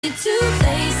Two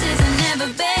places I've never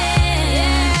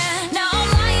been. Now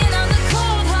I'm lying on the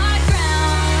cold hard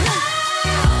ground.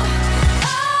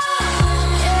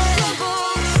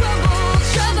 Trouble, trouble,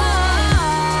 trouble.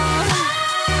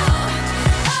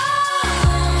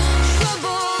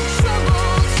 Trouble,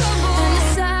 trouble, trouble. And the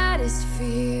saddest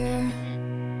fear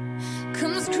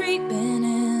comes creeping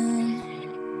in,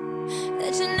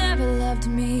 that you never loved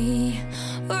me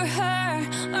or her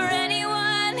or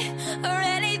anyone or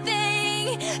anything.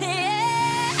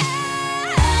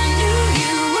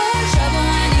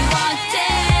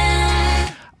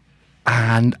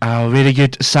 And a very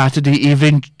good Saturday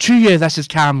evening to you. This is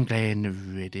Cam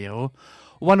Glen Radio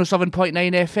 107.9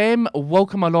 FM.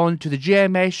 Welcome along to the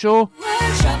GMS Show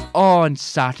on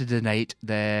Saturday night,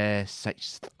 the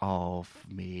 6th of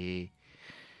May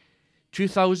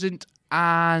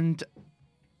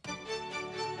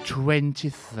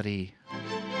 2023.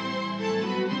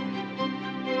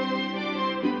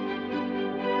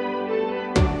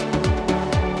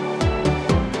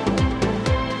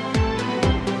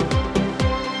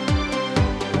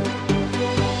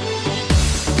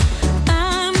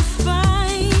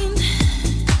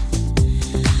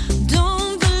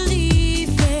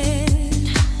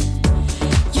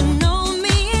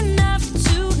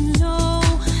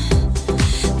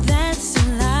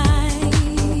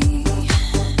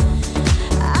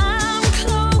 I'm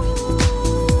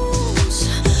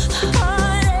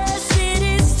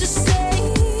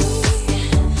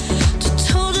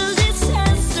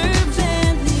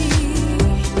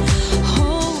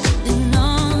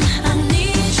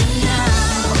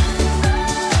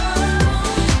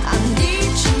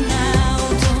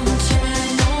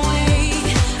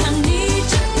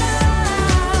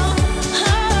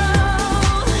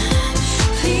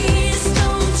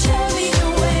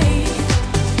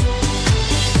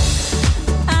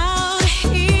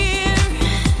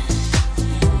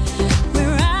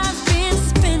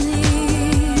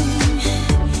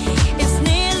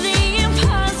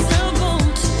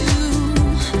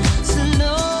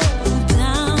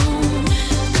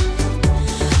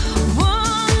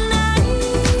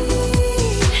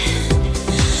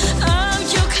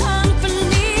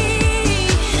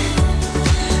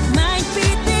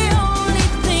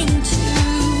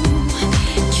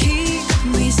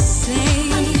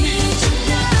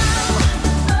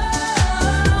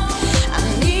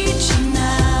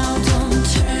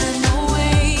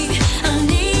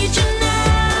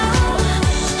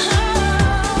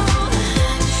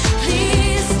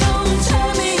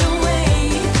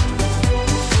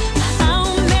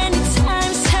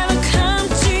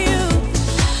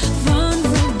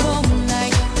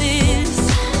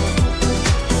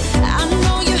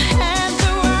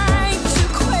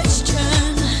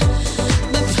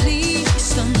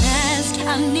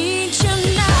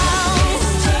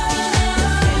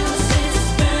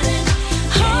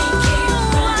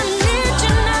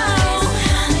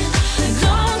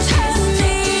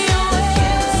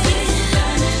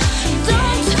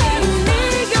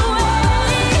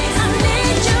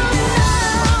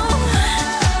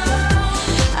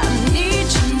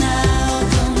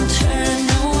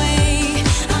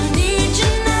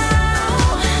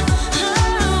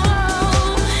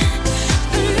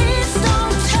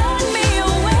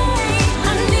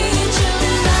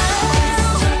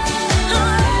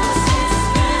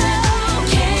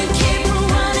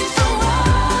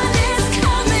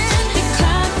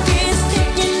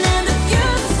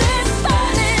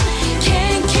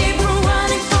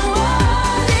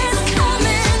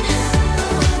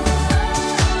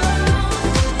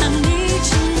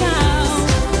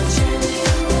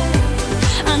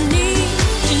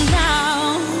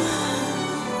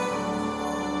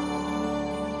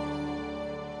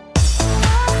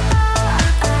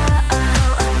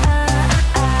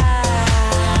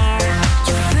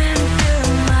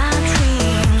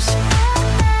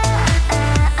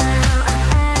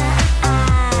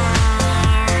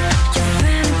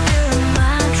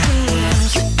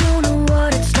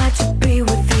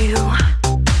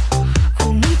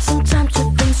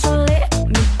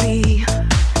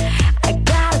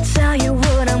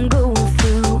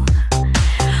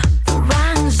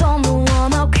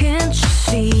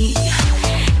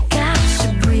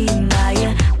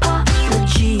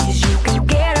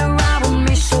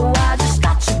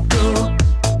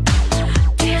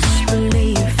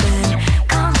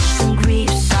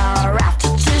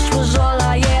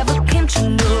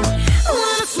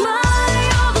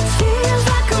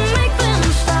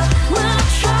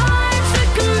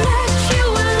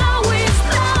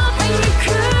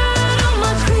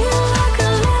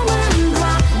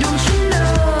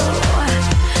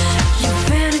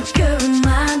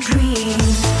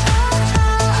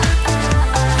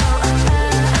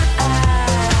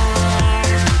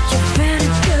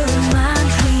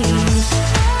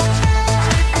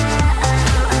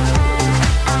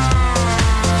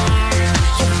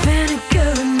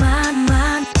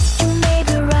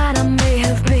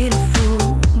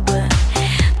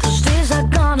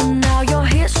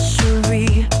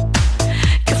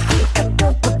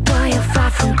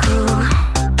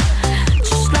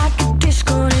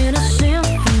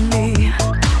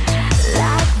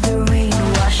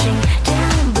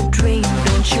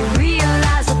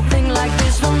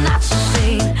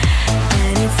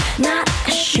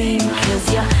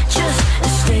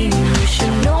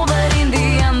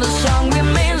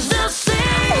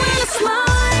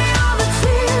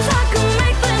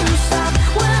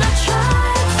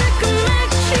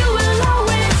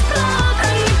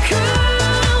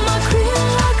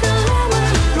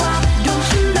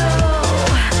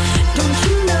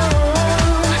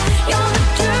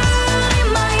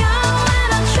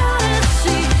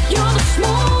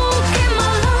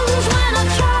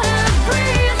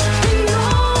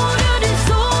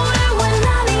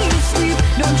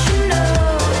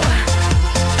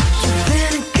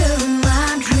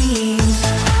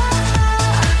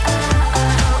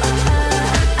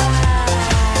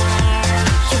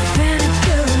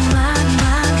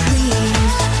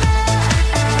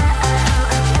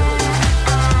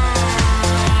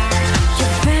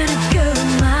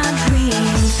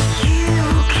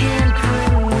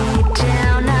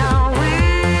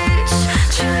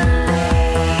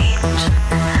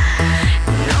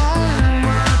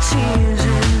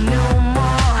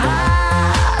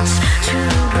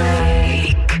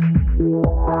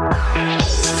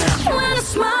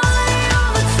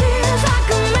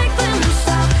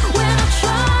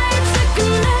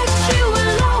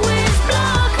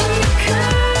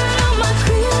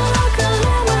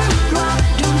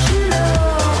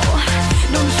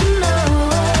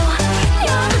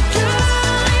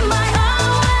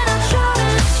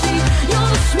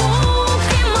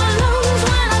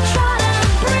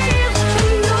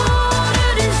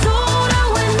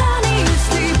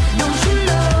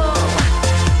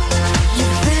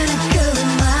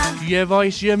your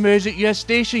voice, your music, your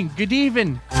station. Good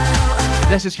evening.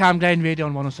 This is Cam Glen Radio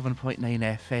on 107.9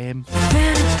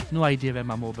 FM. No idea where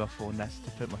my mobile phone is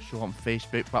to put my show on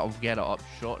Facebook, but I'll get it up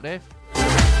shortly.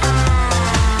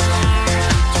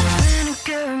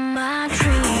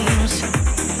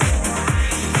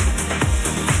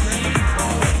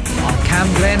 On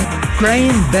Cam Glen,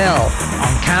 Graham Bell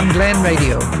on Cam Glen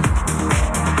Radio.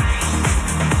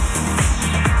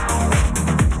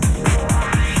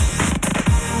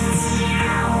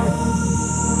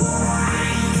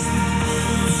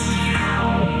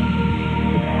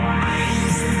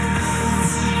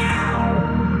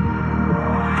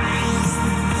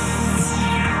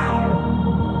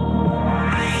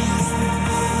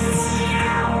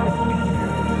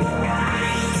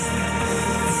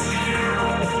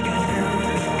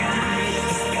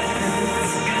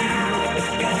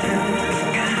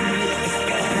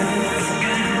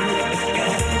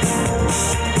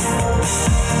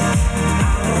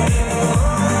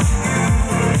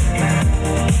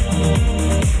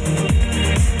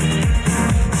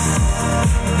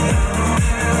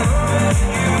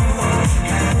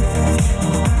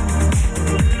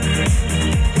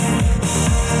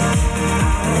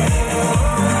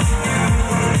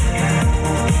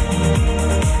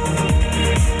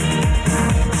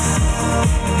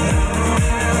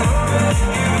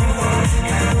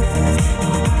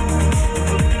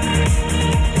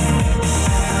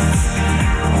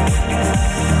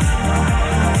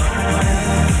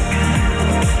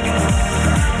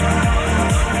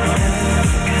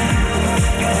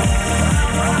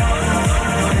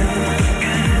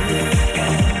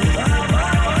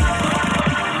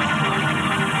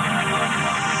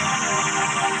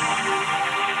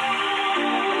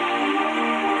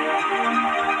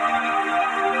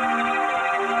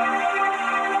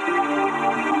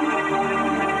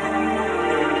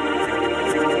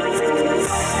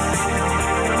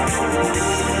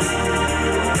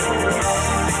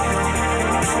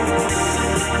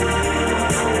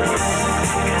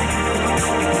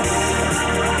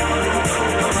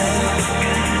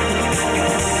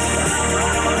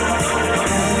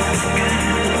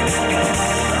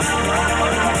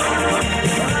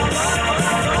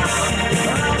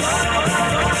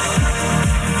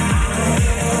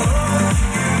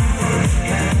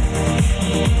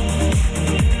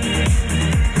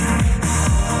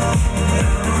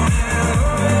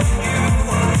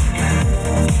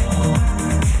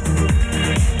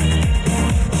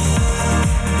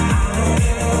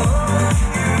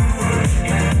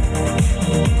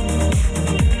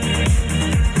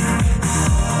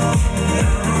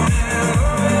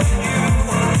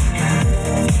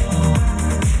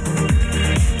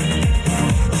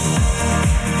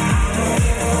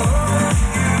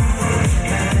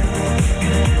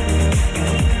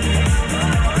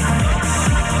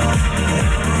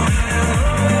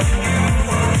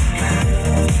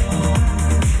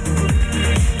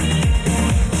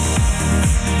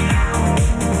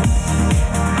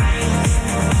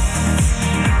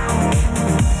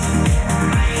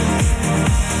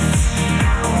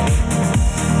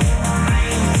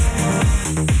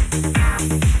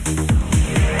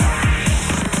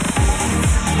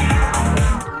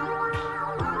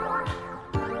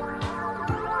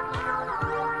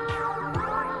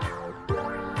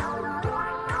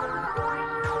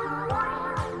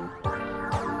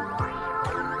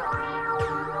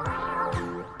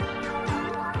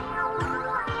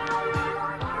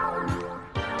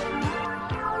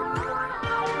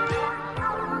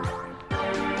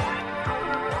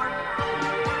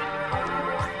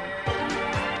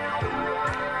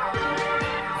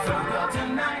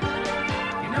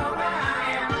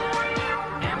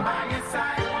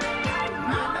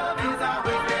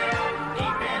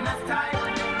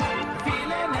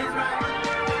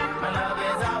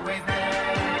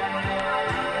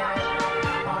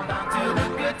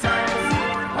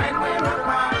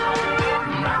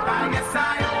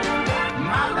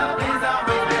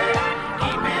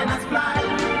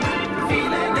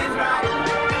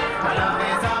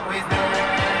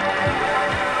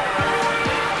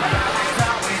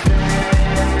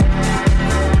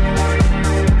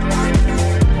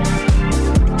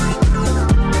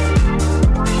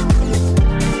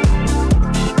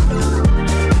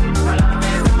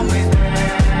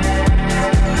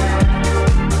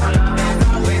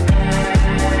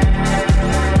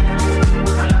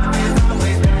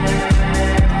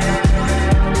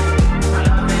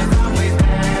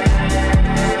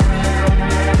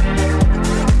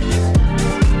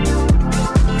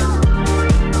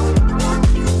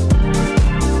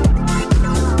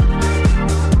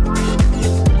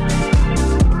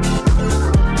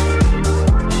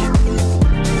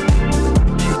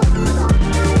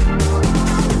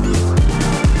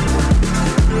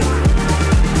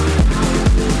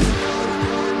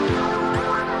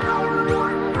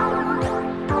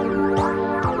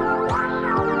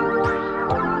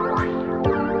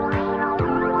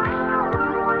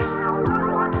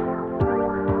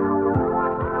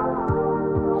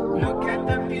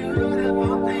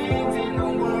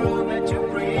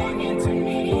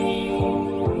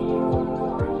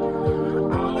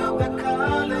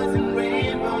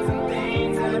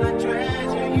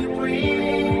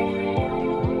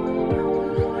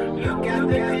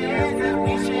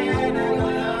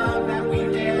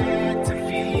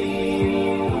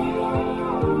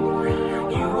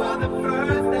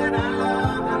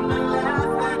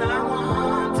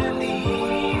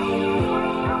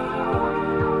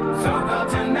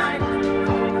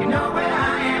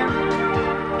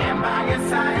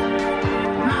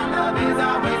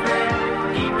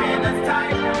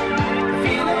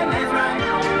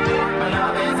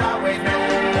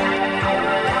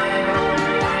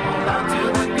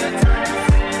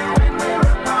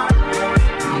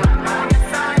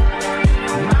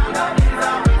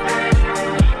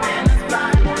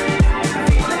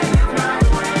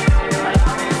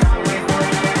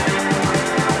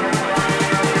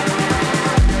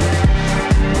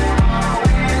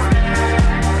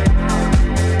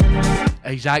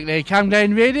 Exactly, Cam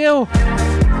Glen Radio.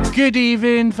 Good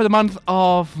evening for the month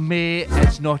of May.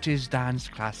 It's Naughty's Dance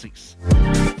Classics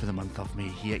for the month of May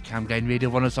here at Cam Glen Radio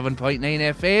 107.9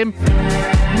 FM.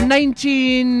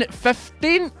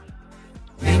 1913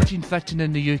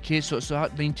 in the UK, so it's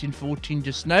at 1914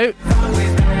 just now.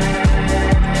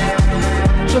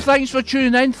 So thanks for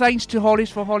tuning in. Thanks to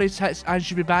Holly's for Holly's Hits, and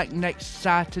she'll be back next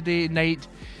Saturday night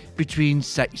between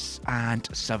 6 and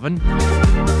 7.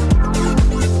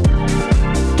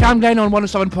 Cam Glen on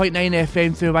 107.9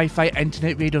 FM through Wi-Fi,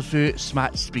 internet radio through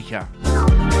smart speaker.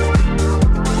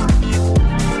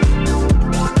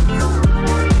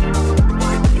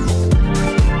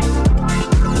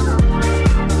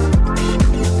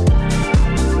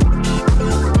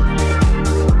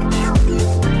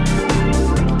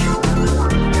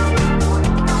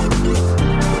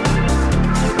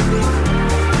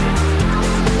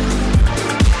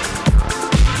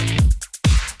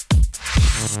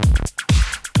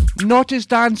 Naughty's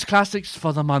Dance Classics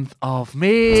for the month of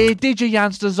May. DJ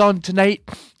Yanster's on tonight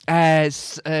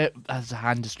as the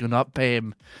hand is going up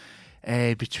between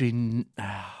what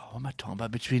am I talking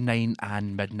about? Between 9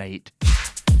 and midnight.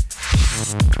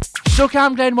 So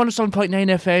Cam Glen 107.9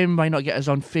 FM. Why not get us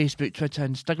on Facebook, Twitter,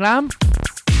 Instagram?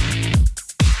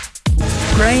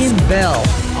 Graham Bell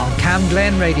on Cam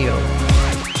Glen Radio.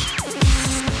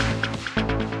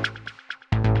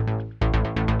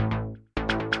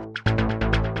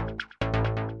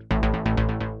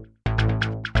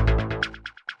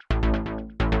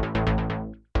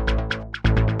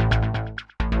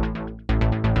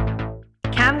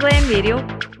 Radio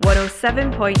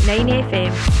 107.9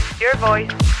 FM. Your voice,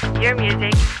 your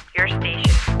music, your station.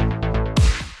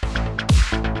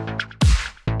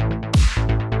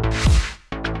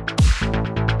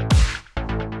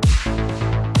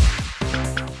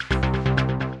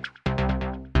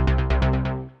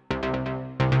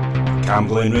 Cam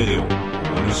Glen Radio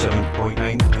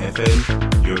 107.9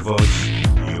 FM. Your voice,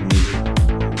 your music,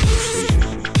 your station.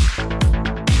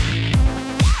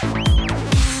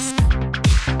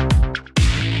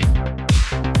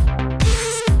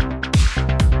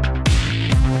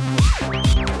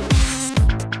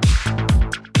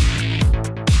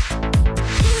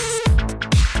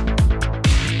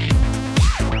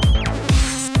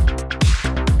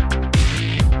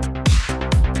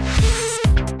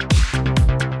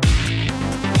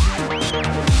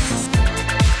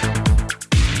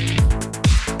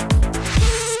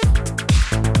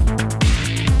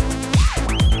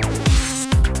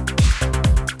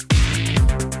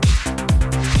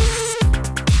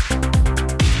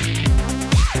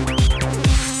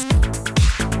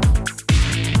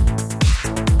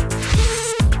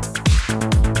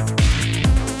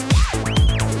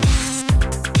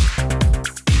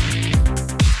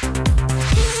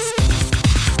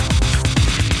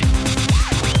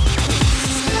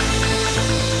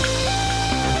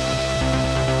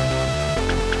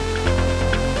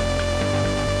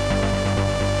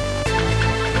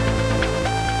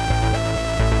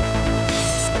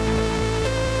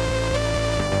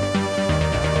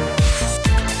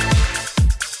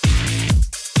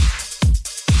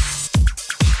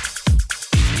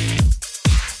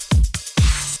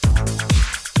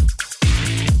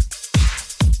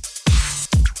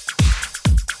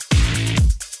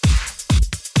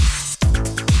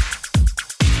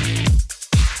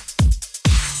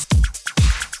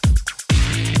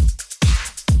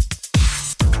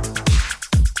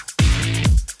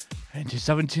 Into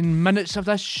 17 minutes of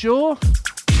this show.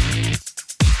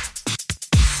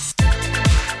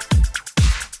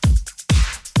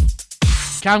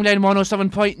 Cam Glen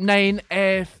 107.9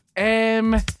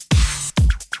 FM.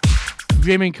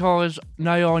 Raymond Callers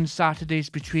now on Saturdays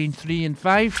between 3 and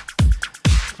 5.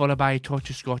 Followed by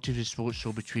Torture Scottish Sports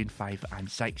Show between 5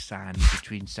 and 6 and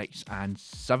between 6 and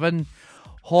 7.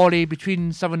 Holly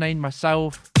between 7 and 9,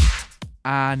 myself,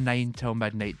 and 9 till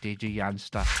midnight, DJ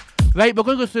Yanster. Right, we're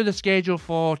going to go through the schedule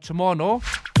for tomorrow.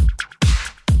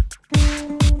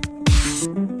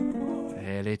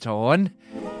 Later on.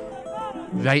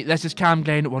 Right, this is Cam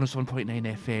Glen at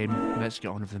 107.9 FM. Let's get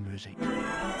on with the music.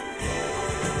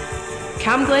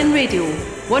 Cam Glen Radio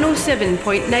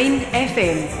 107.9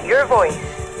 FM. Your voice,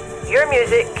 your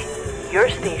music, your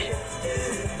station.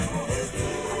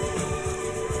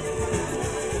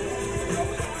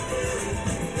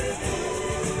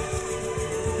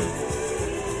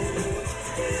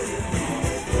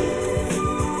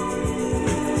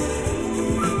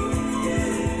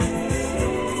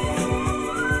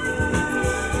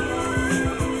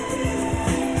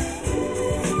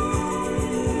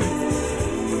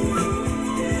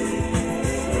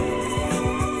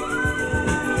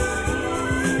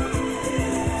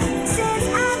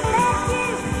 Says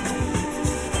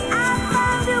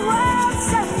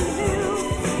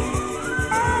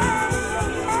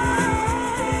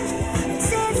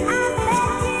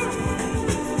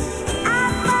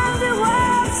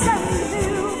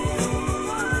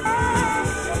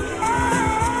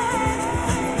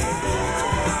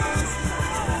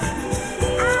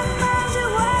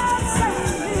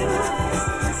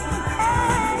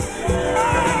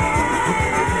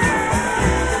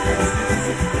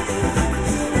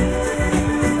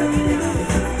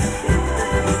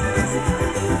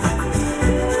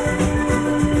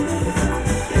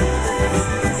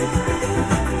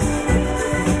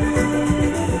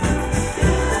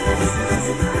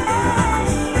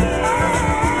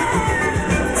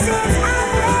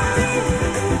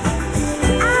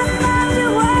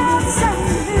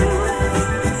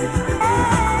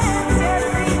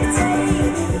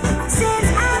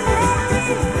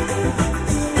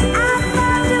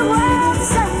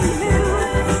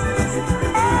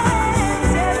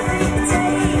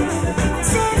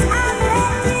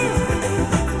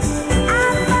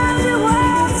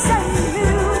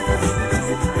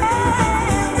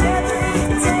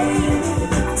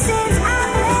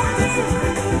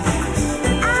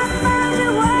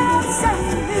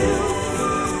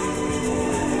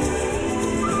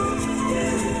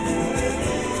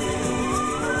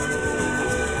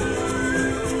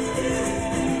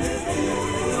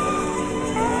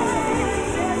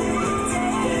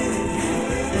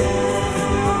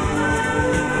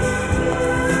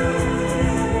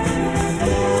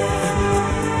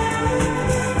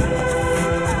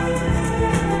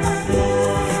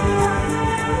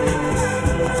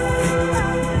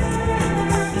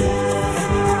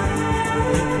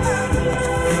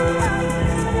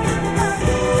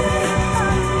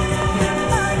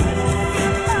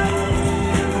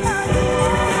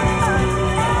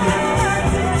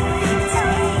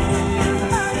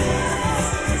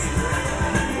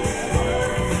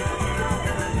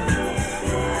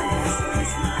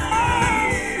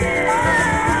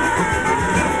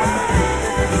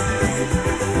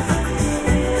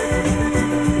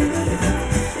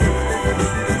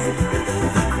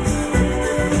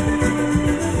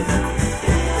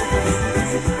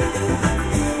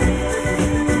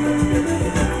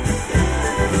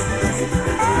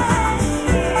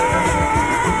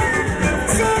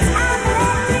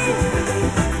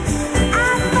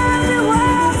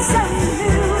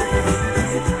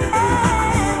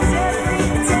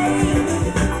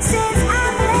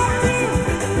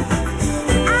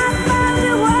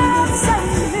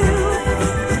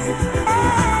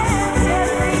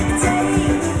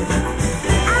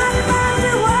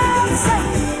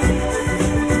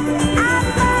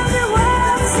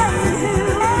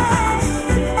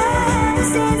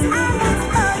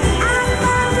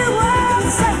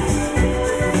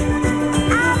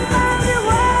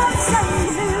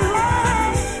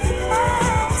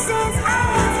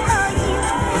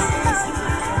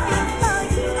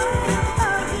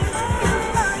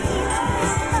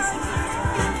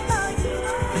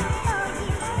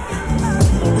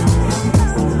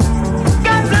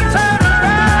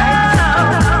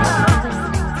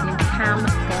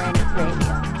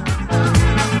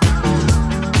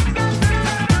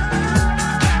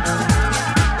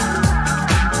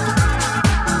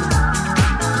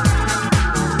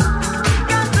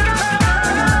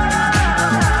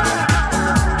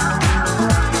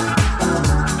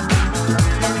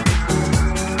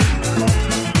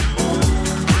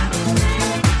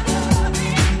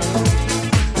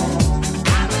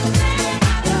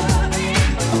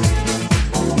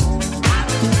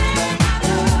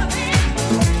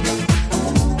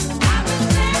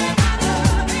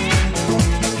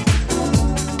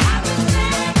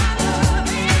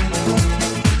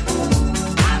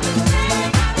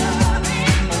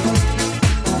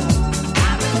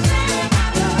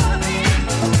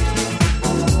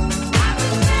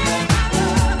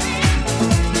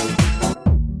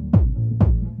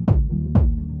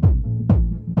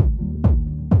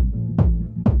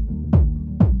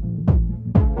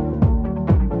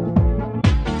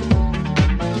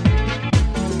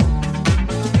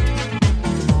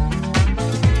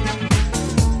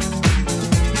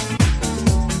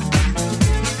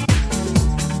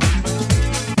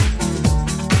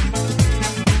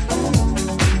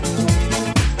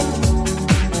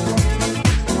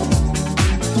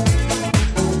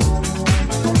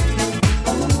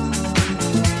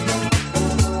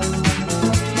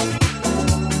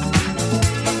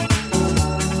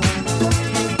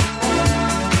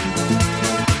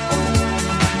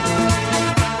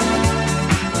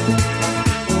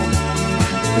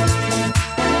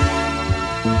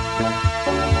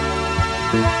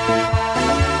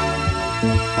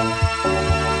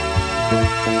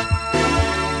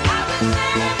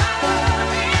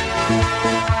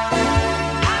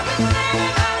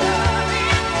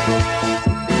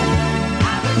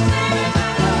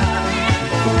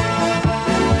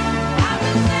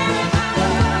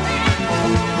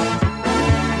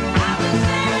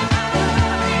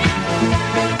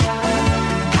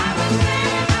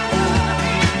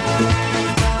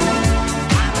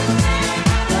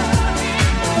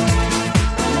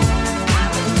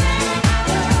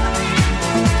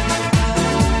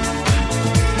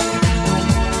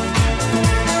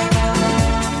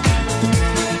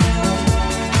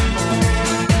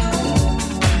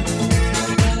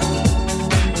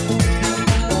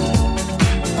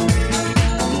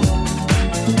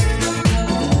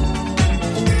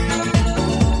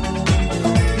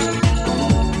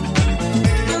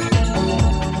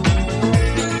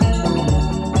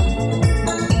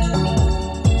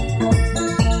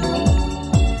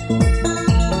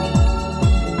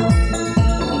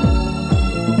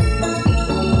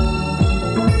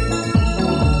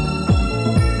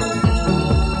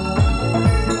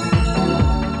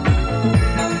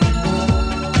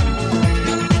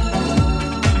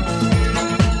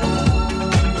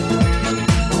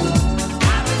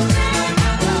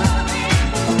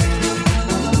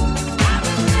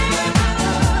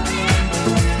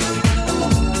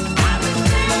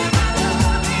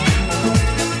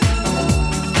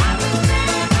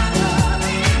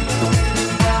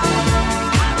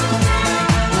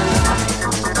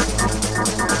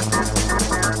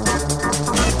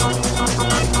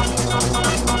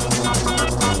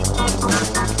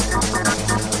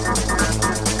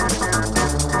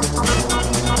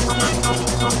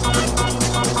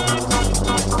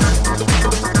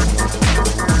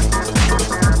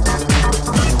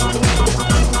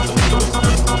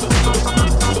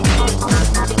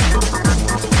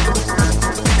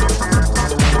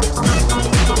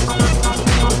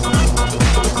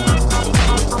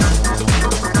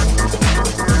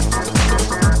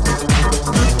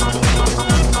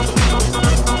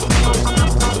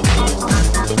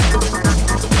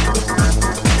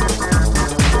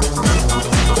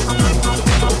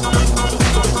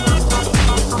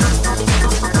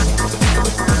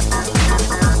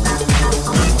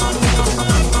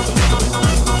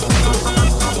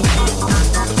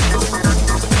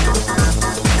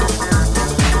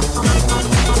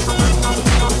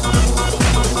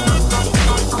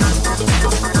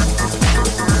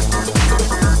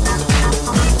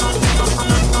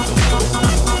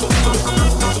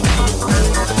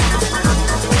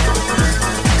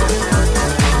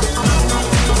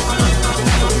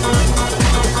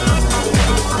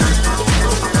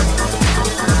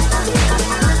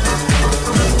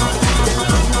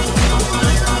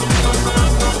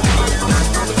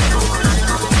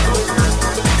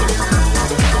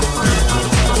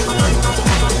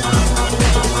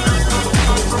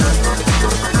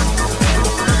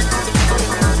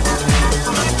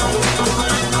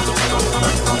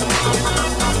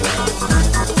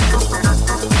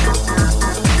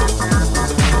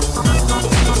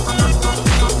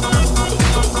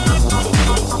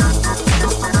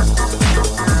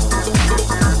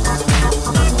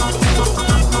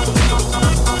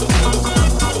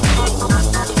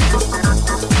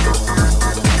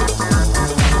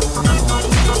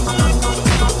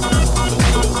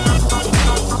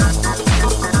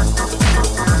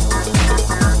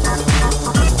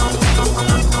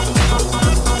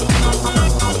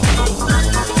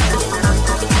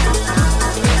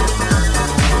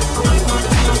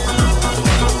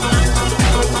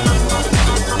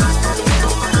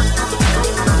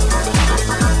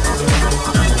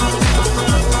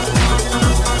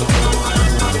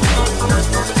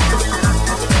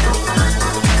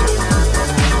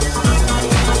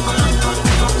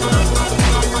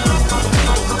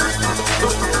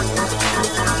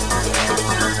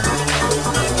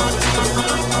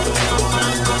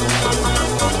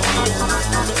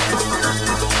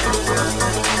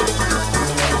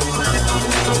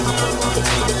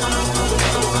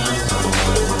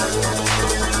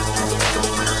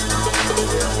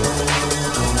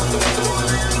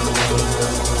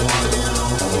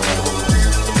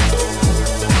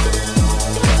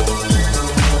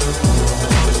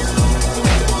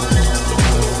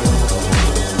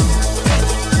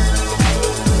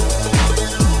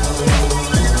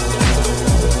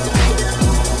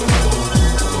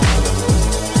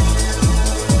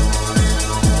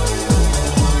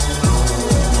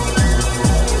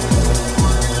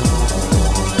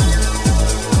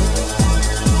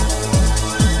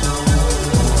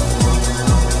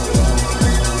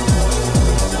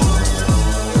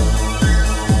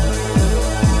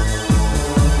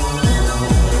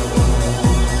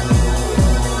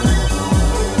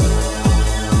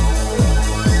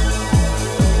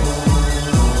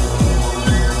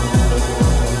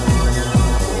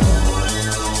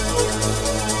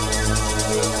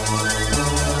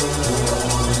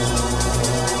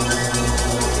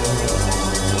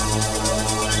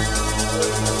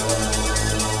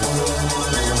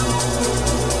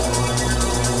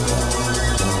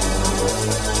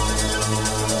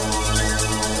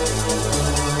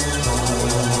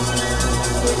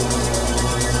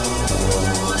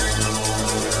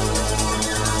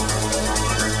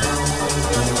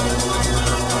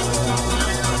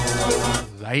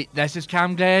This is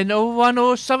Cam Glen,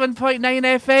 107.9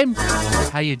 FM.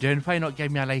 How you doing? Why not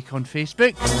give me a like on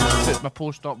Facebook? Put my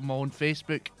post up on my own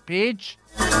Facebook page.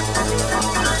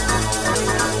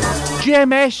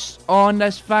 GMS on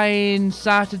this fine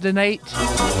Saturday night.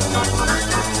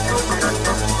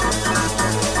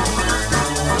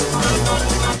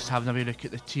 Just having a wee look at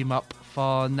the team up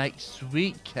for next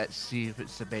week. Let's see if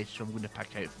it's the best I'm going to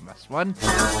pick out from this one.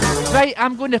 Right,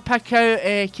 I'm going to pick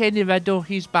out Kenny Riddle.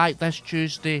 He's back this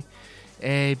Tuesday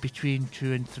between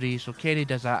 2 and 3. So Kenny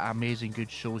does an amazing good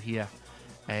show here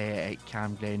at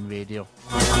Cam Glen Radio.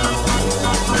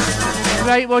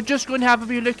 Right, we're just going to have a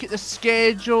wee look at the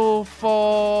schedule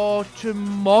for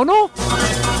tomorrow.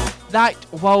 That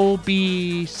will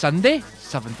be Sunday,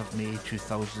 7th of May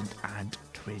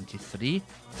 2023.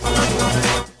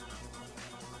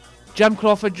 Jim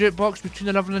Crawford Jukebox between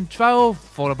 11 and 12,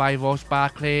 followed by Ross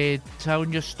Barclay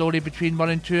telling your story between 1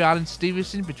 and 2, Alan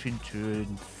Stevenson between 2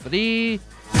 and 3,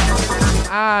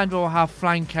 and we'll have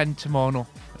Frank in tomorrow.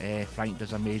 Frank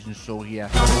does an amazing show here.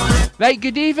 Right,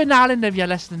 good evening Alan, if you're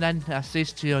listening in. I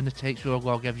says to you on the text,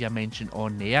 I'll give you a mention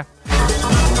on there.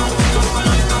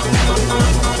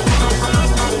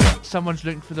 Someone's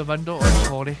looking for the window, oh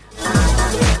sorry.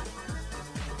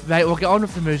 Right, we'll get on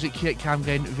with the music here at Cam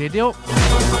Glen Radio.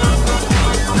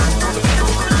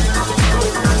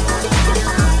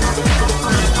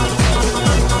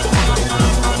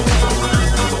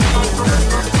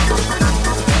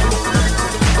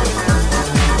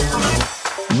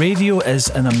 Radio is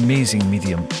an amazing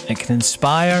medium. It can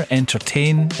inspire,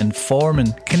 entertain, inform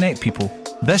and connect people.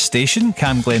 This station,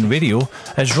 Cam Glen Radio,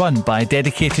 is run by a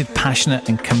dedicated, passionate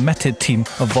and committed team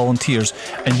of volunteers,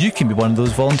 and you can be one of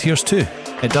those volunteers too.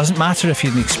 It doesn't matter if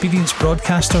you're an experienced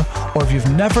broadcaster or if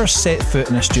you've never set foot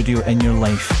in a studio in your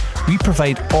life. We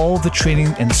provide all the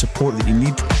training and support that you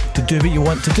need to do what you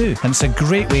want to do. And it's a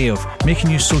great way of making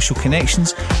new social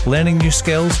connections, learning new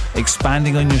skills,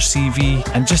 expanding on your CV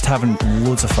and just having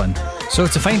loads of fun. So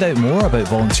to find out more about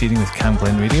volunteering with Cam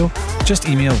Glen Radio, just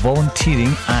email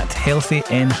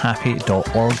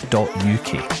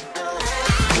volunteering@healthynhappy.org.uk.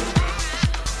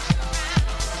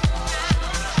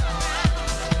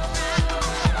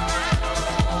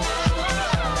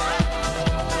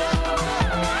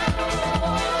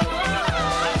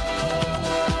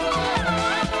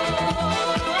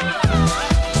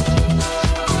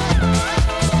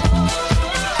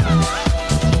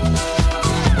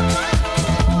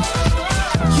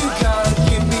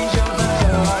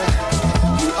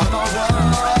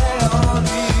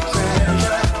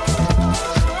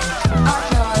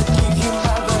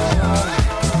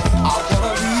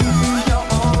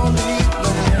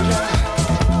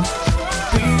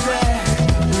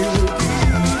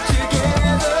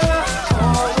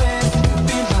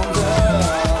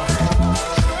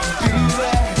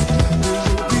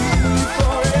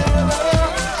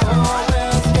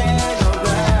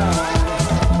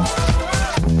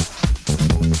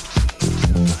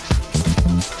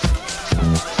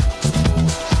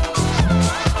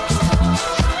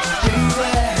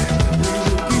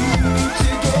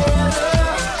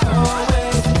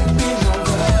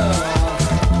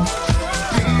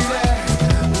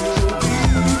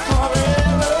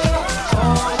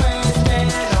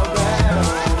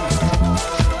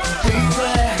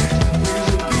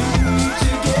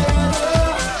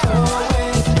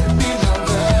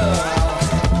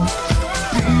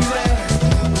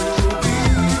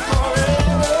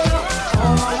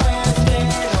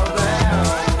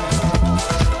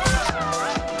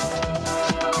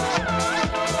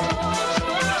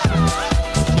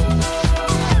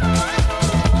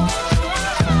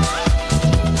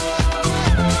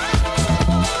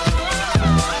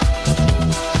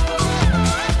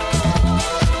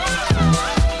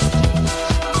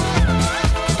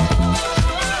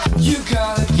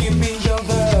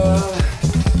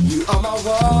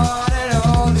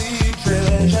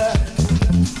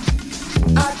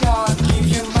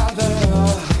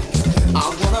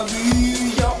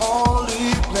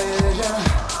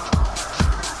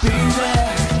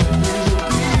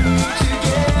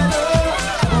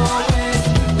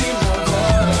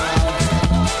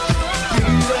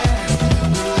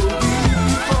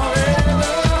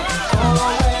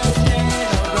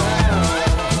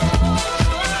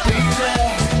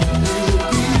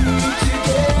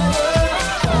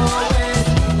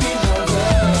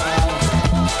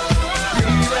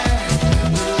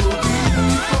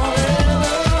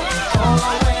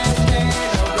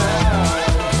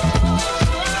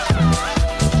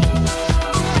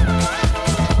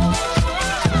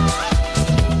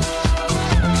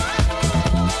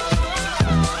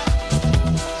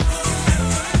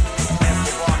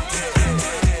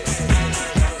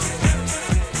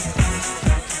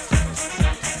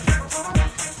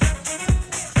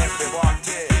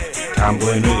 Cam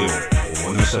Glen Radio,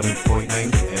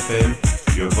 107.9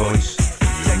 FM, your voice,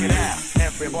 your music.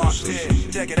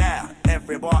 Everybody, check it out.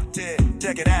 Everybody,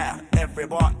 check it out.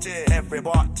 Everybody,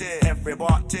 everybody,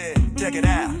 everybody, check it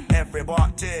out.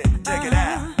 Everybody, check it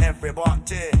out. Everybody,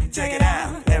 check it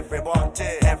out. Everybody,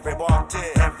 everybody,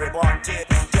 everybody,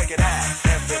 check it out.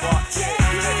 Everybody,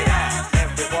 check it out.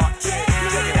 Everybody,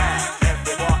 check it out.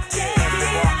 Everybody,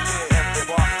 everybody,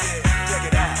 everybody, check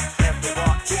it out.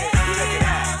 Everybody, check it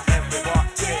out.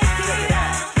 Everybody, check it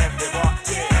out.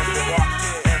 Everybody, everybody,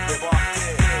 everybody.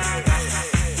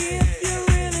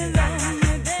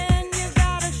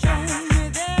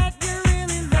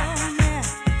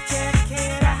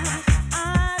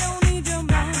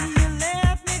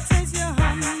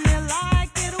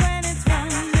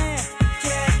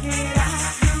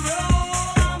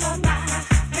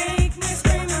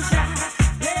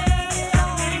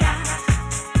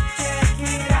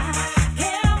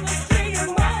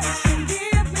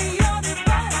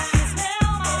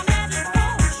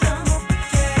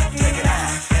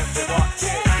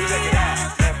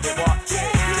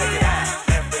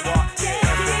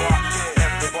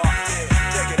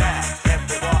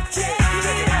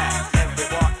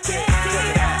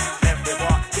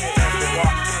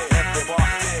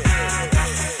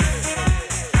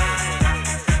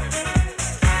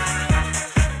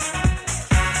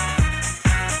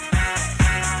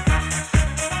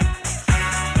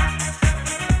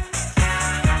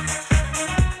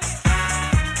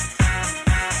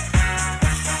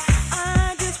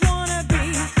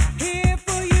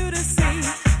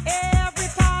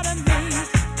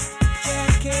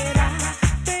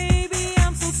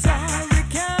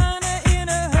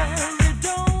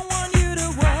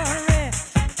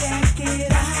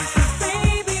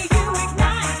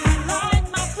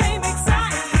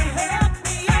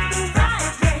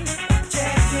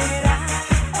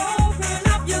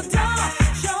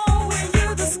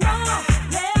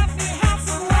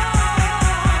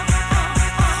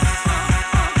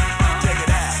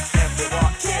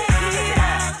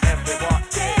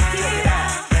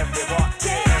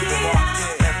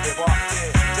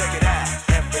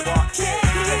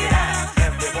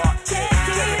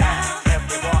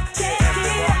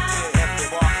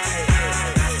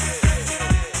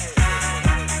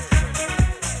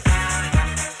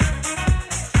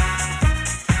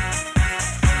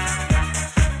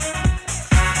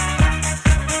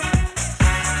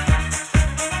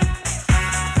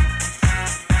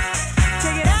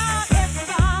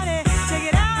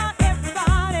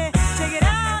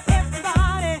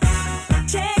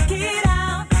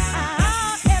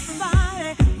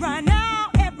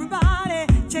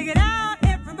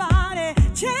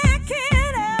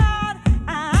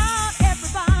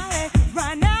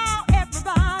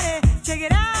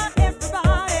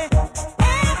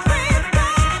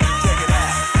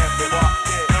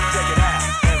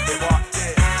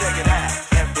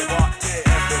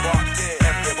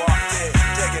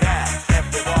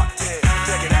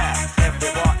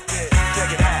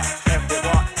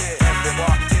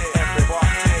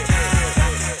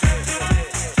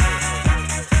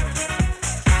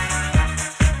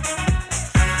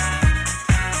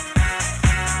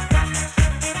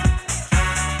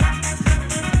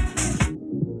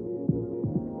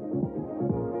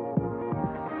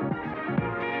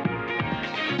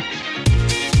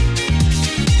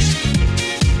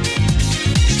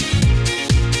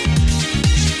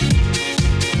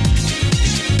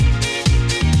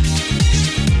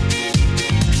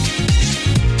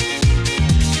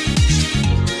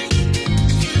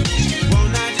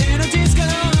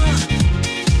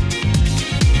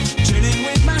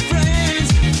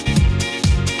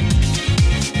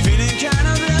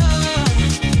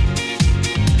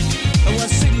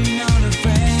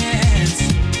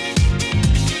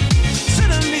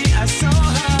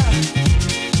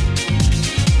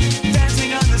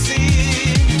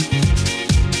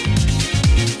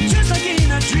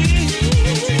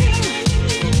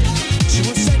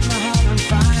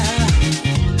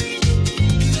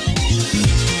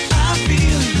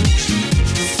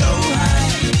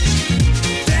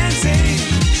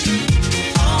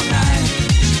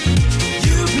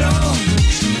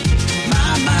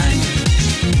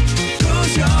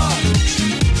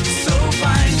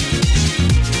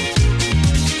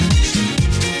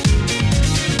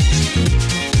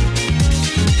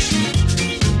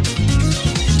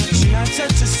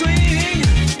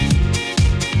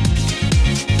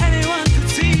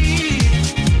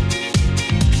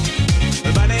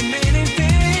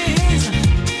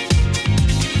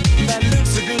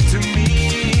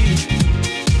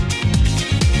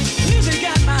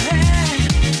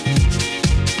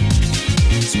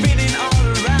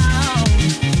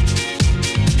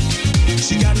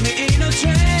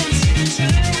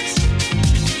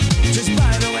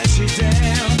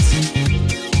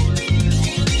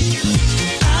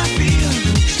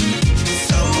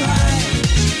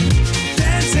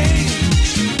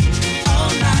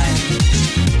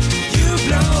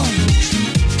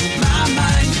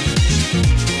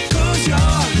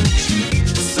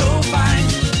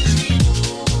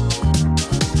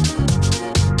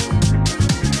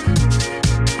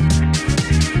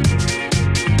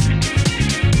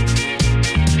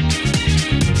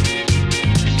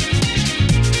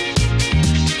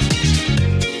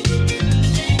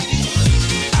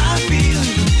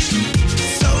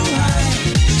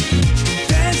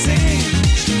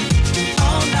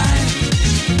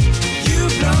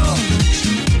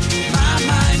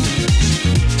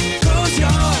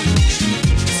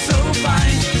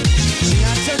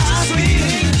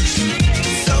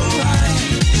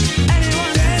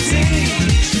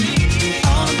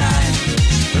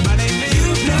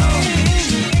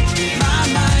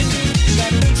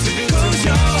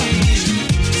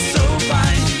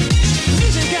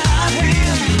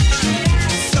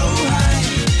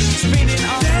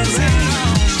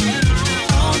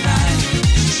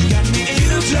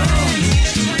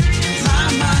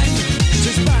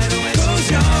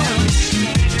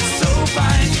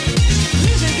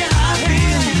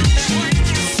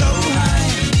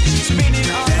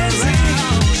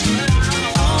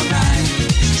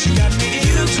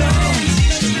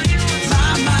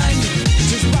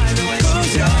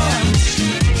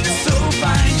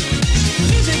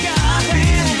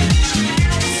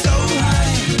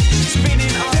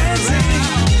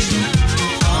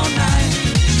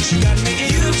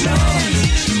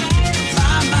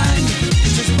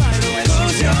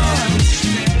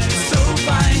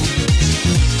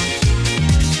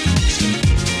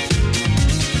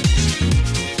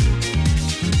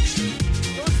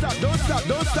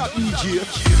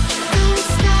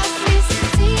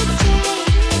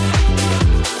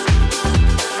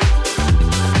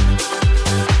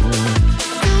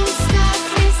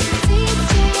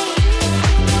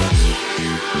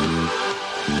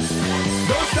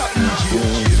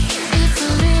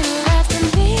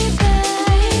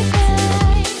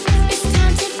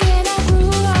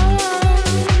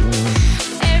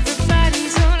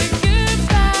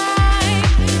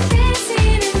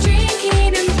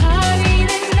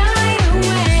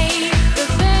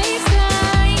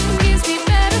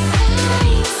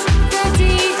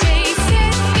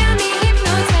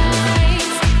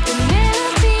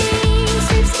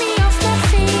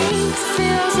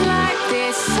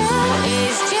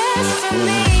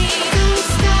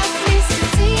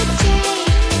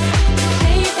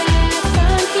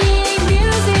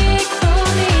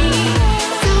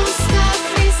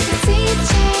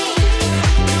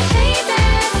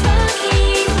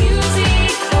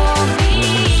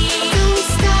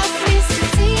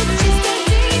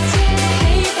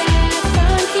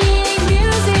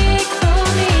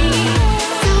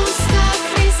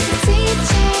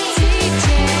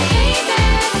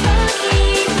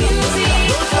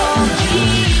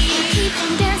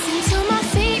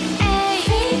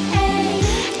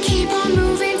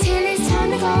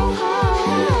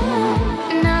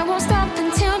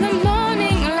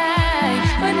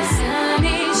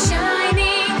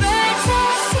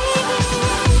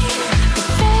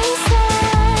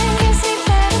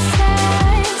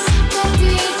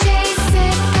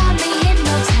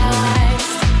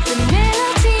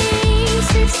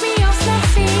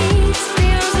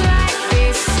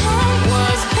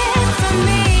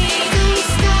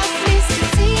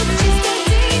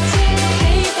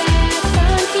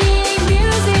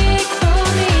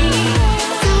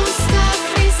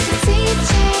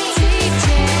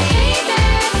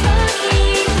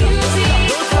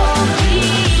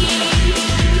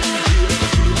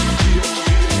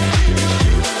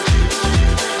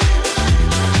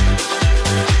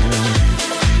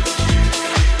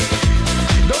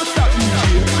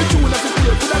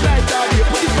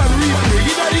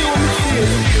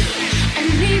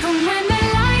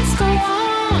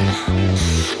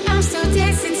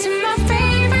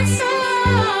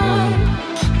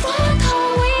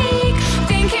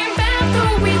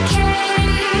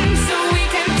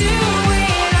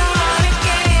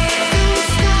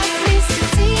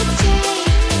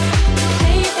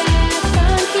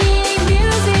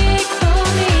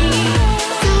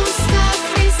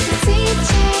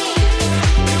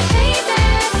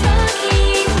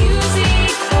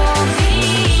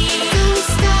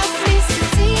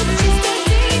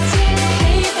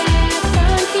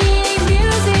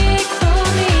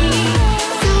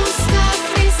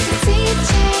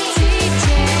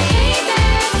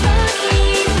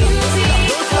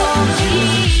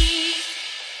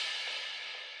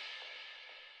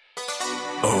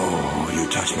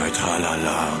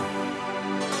 la.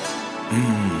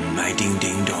 My ding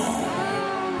ding dong.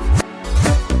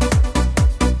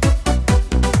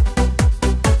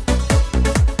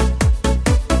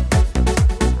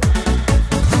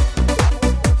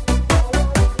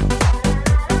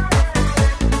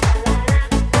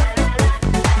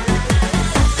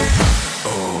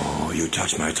 Oh, you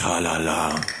touch my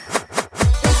tra-la-la.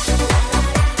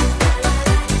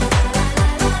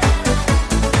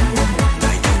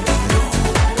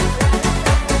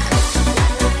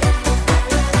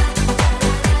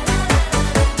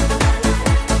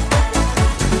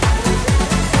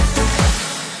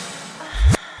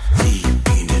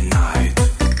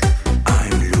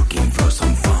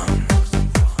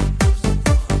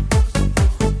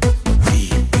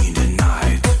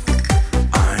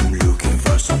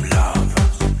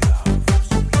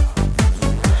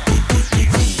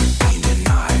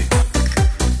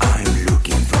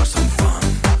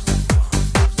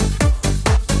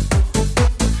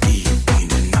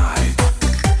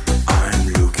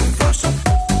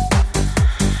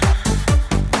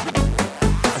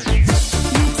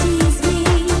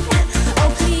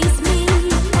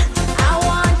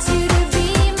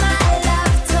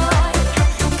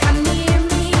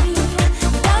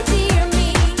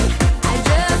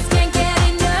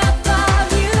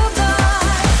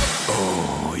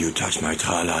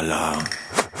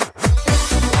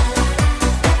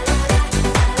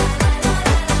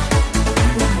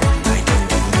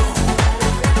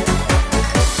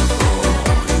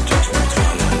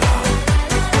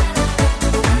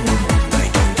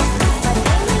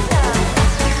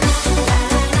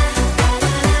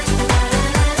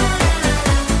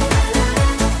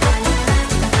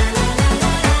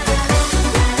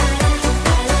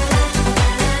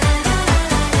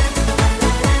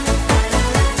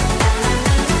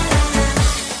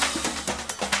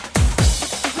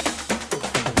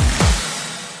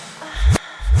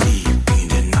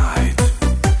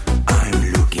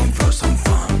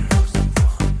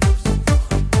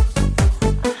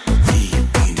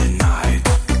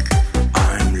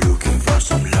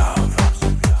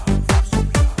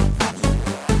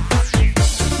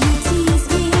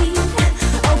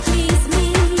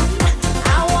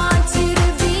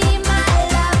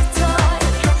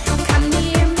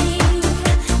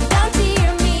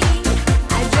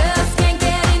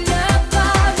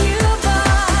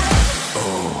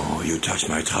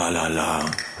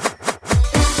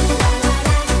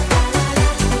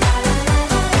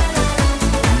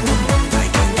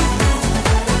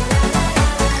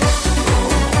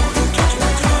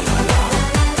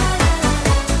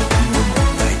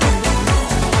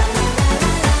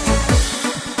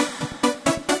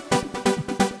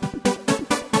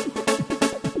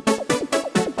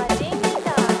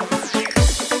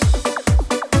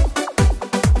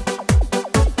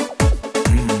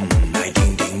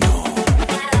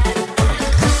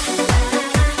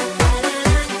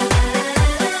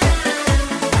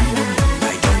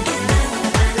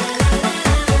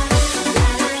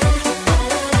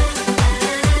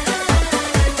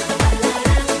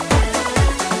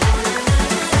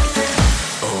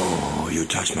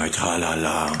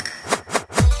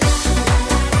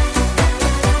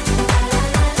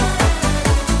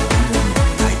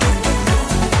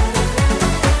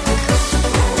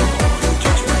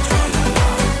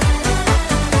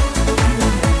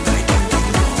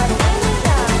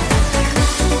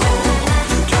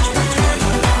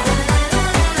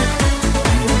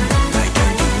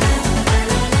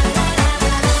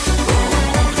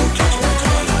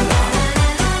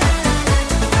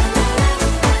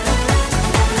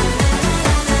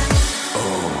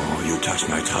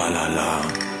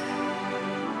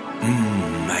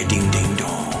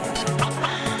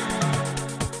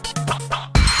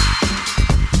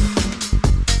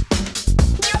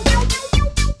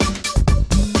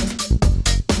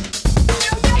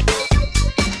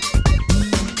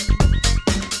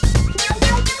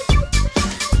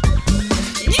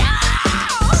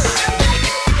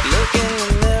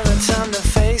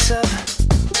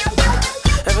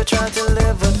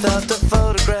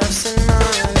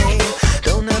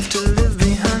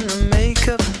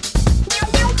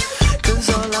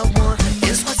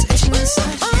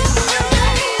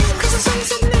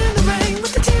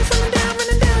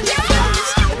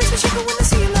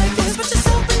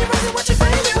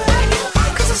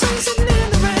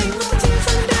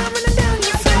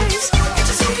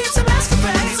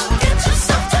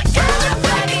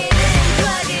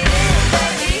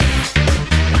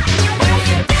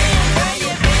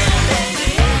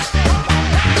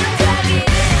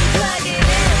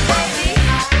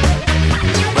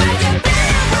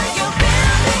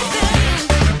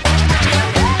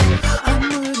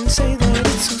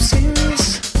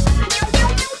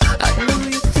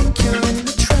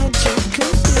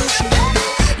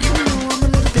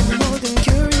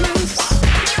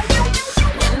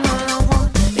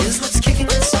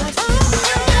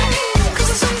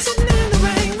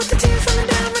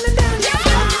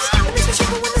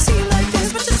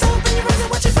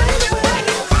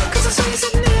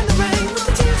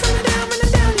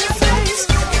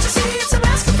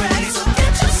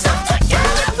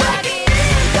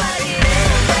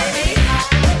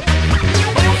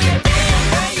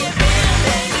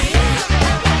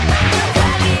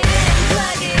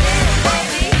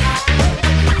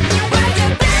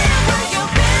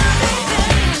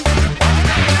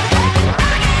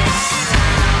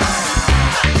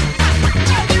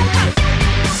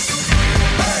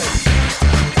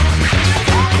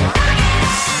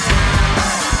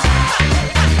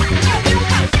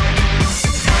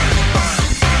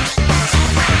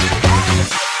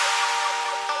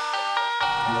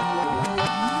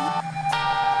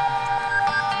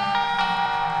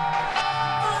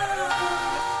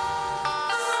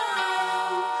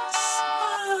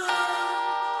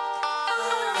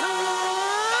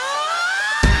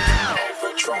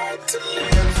 tried to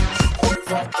live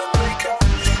without the liquor?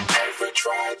 Ever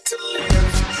tried to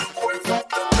live without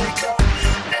the liquor?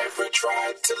 Ever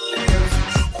tried to live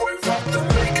without the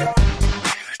liquor?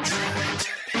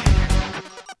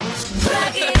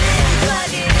 Plug it in,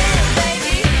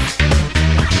 baby.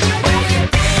 Where you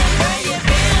been, baby?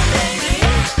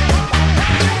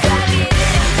 Plug it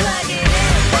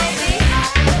in, baby.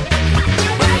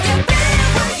 Where you been,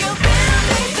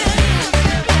 baby?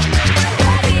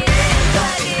 Plug it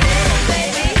in,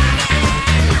 baby.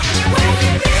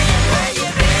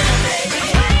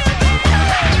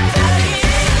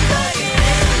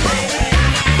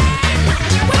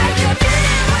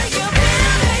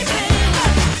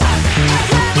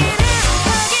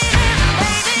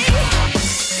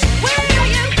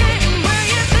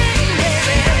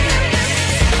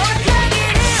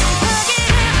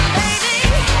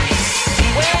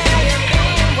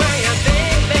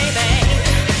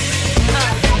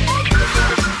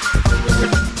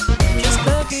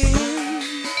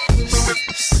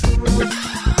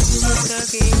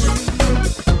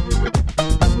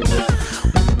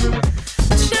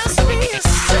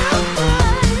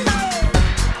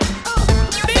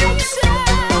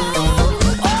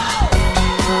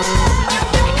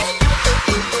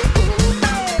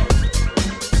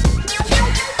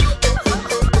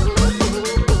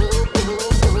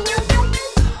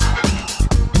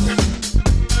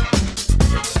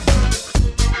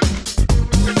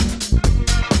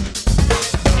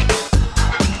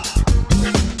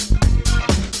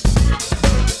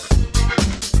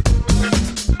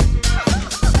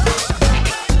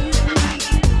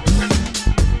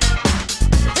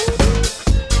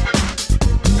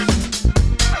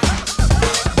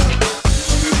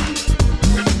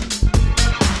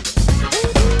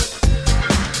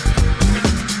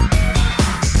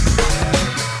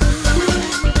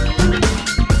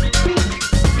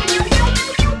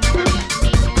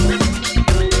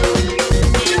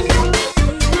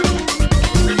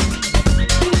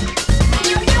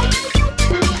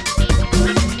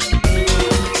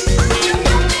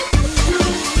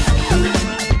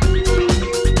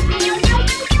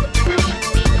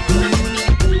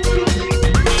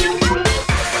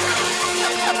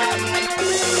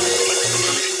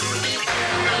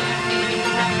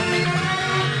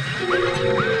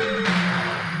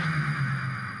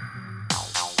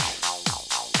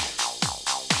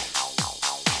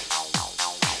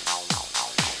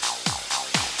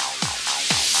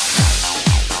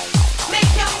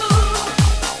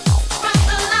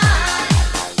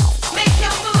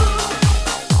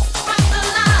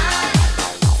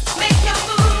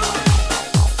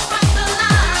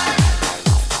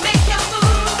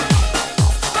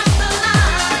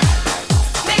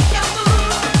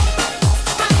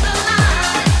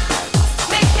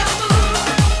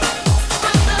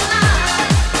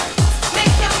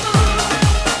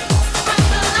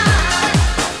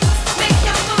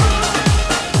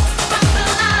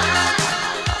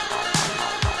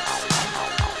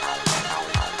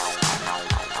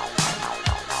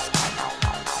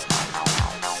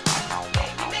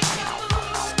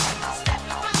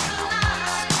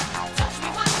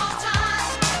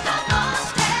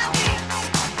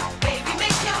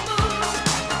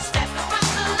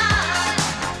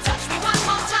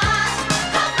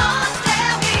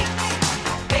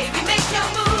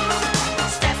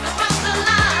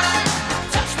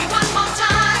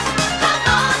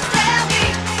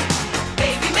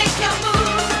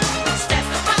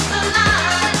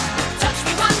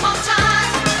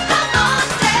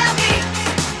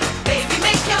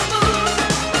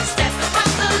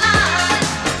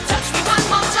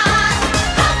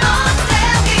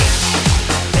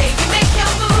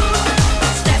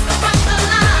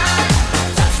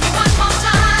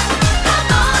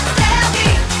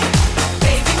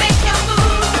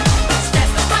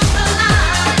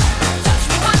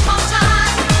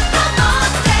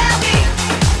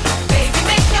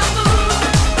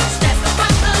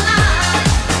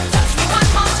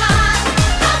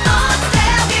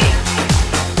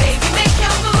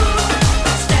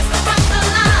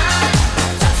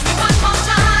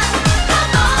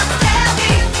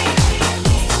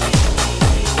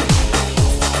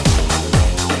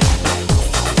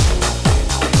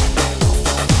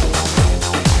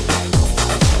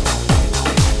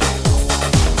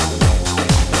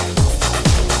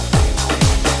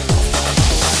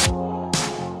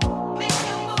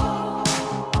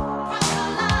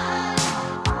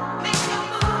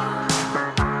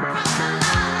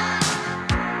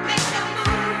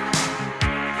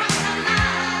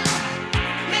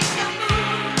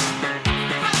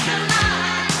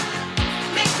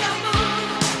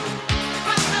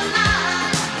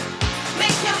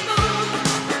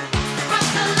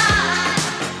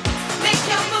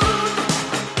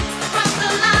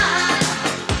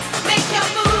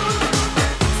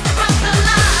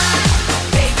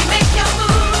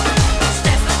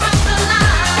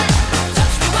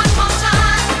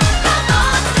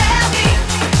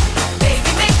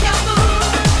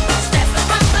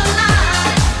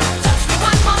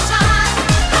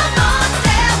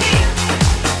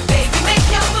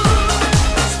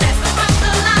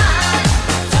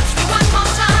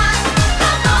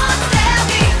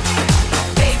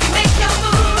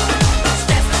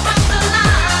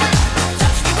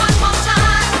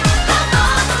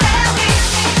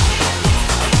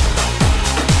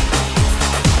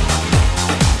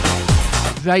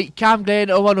 Right, Cam Glen,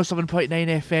 107.9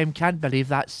 FM. Can't believe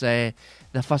that's the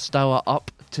first hour up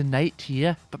tonight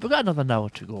here. But we've got another hour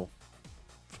to go.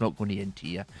 We're not going to end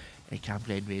here. Cam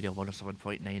Glen Radio,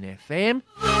 107.9 FM.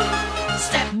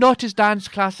 Naughty's Dance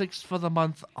Classics for the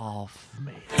month of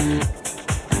May.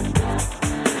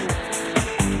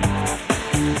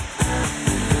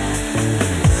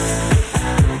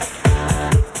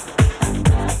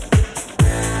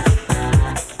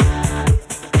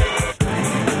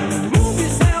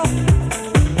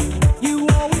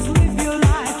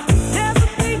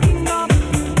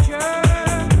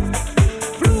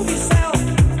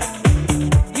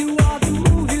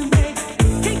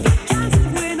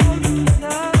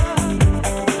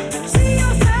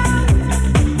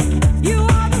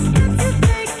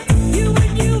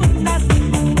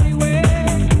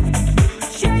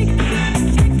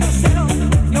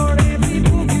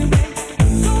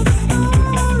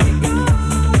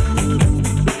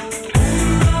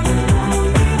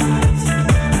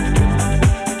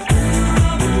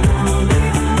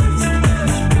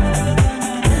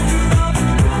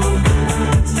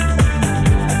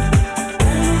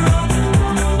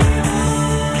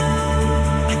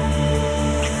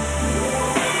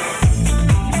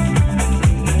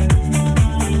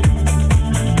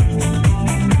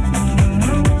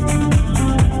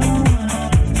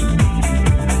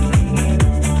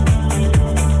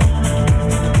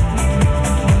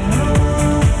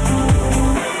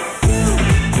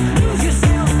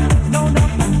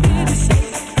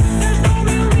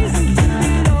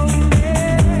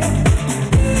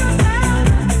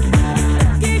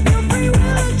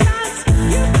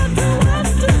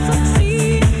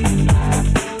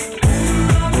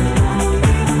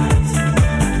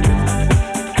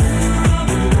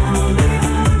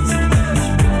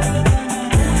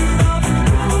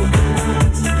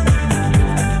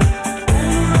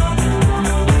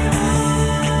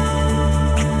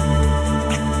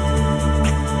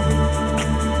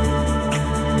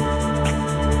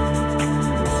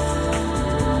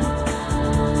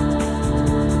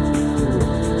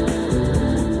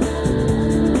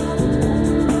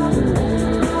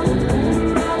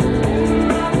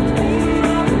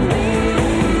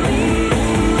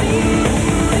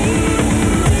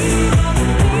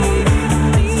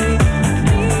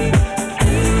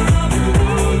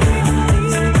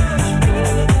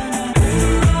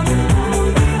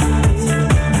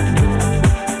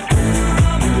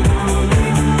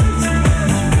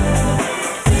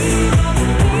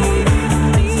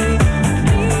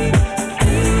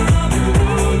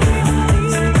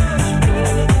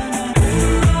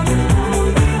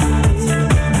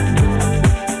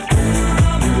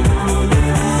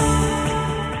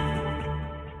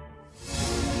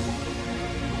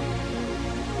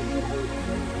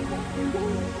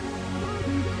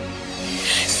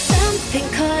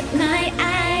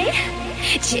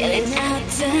 Chilling out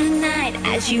tonight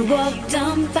as you walked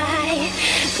on by.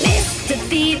 Missed the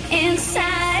beat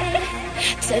inside,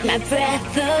 took my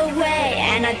breath away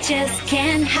and I just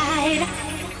can't hide.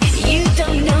 You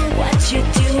don't know what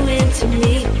you're doing to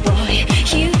me, boy.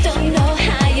 You don't know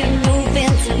how you're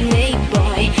moving to me,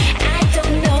 boy. I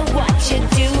don't know what you're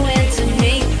doing to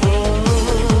me,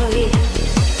 boy.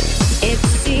 It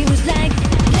seems like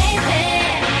lately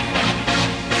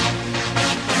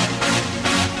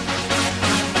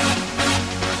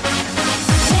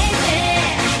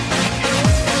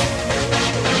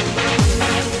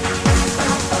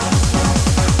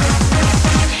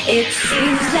it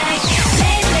seems like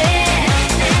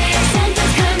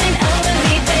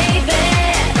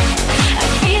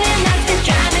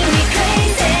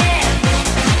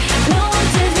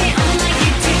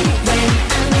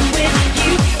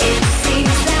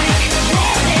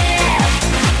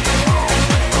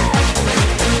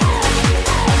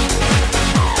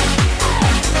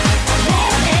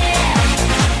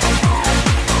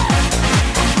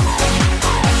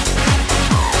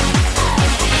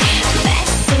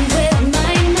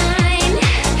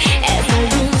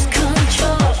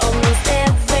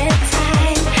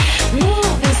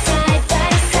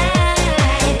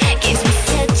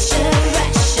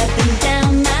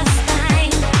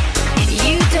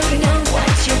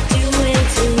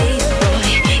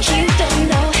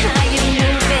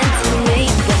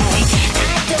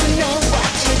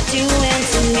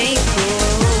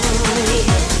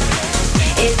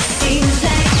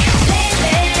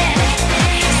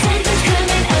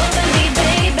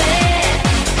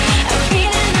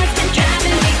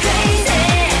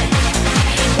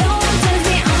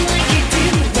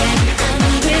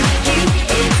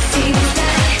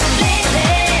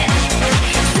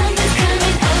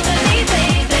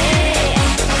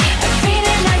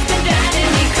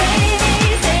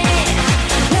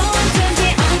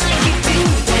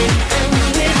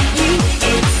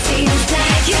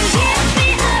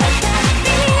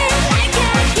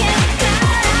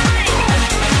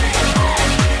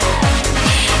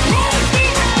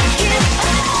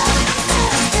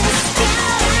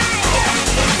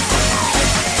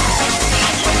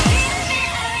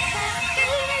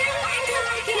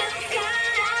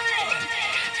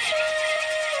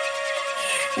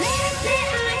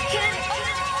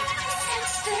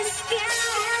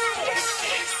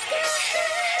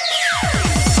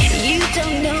You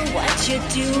don't know what you're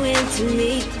doing to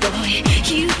me, boy.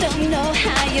 You don't know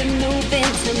how you're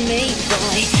moving to me,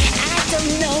 boy. I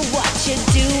don't know what you're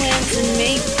doing to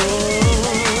me,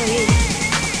 boy.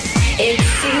 It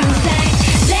seems like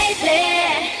lately,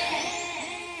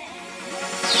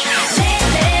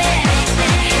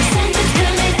 something's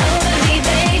coming over me,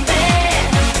 baby.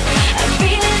 A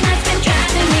feeling that's been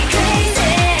driving me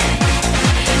crazy.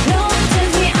 No one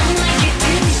turns me on like you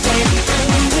do when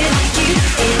I'm with you.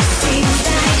 It seems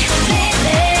like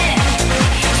lately,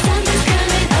 something's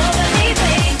coming over me,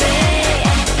 baby.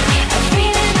 A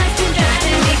feeling that's been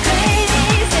driving me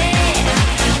crazy.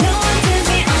 No one turns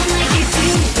me on like you do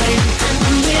when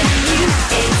I'm with you.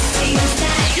 It seems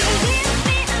like you're with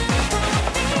me.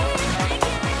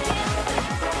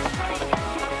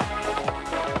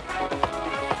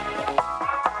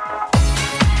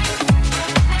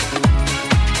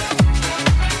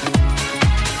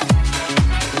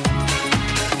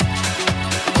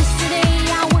 Yesterday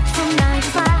I worked from 9 to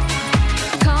 5,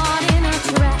 caught in a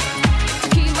trap to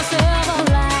keep myself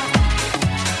alive.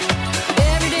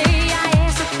 Every day I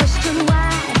ask the question why,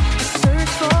 I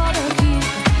search for the key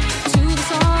to the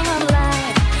song of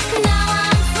life. Now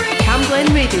I'm free. Camglen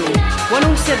Radio,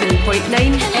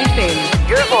 107.9 FM.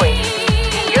 Your voice,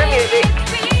 your music,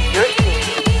 your station.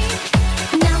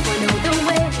 Now I know the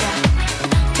way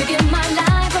to give my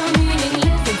life a meaning,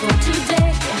 living for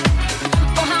today.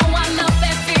 Oh, how I love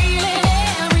that feeling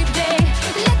every day.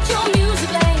 Let your music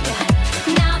play.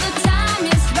 Now the time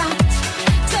is right.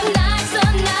 Tonight's the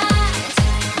night.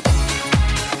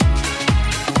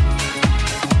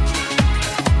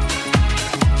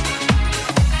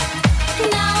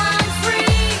 Now I'm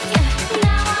free.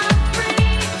 Now I'm free.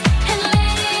 And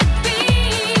let it be.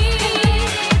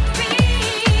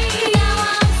 Now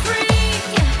I'm free.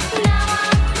 Now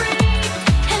I'm free.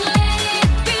 And let it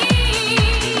be.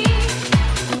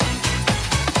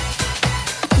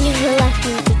 You're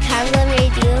listening to Camglen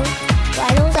Radio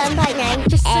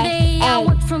 107.9 Yesterday I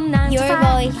worked from 9 to Your 5.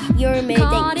 voice, your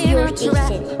Caught music, in your a trap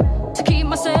station. to keep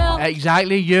myself.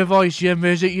 Exactly, your voice, your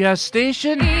music, your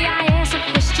station. I ask a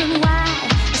question why.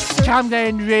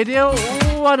 Camglen Radio,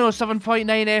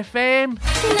 107.9 FM.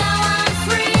 Now I'm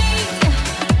free.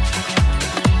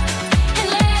 And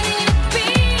let it be.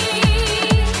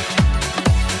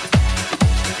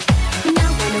 Now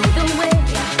I know the way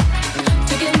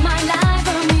to give my life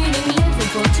a meaning, living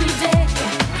for today.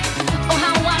 Oh,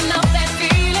 how I love that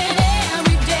feeling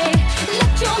every day.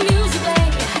 Let your music play.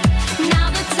 Now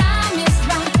the time is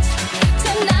right.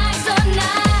 Tonight's the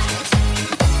night.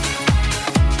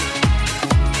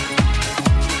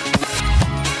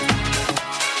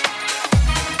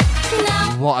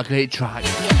 What a great track.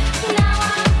 Now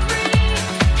I'm free.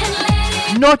 And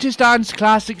let it Naughty Dance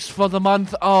Classics for the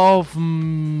month of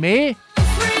May.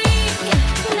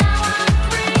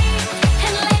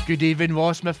 Good evening,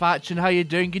 Ross Mafatchin. How you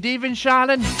doing? Good evening,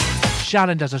 Shannon.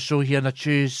 Shannon does a show here on a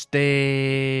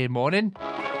Tuesday morning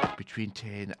between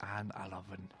 10 and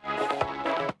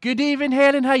 11. Good evening,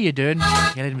 Helen. How you doing?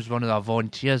 Helen was one of our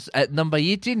volunteers at number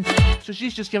 18, so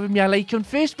she's just giving me a like on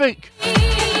Facebook.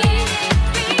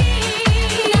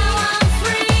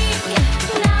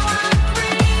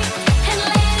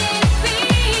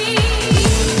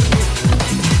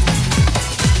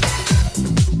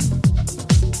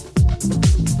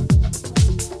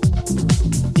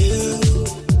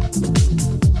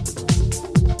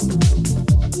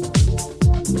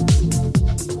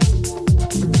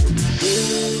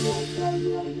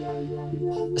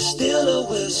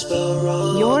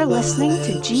 You're listening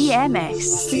to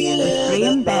GMS with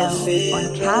Graham Bell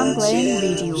on Camglen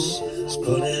Radio.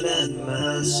 Pulling at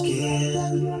my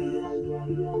skin.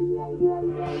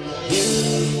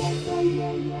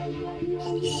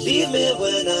 You leave me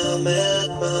when I'm at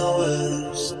my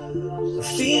worst.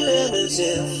 Feeling as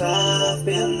if I've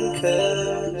been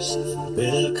cursed.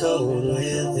 Bitter cold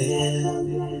within.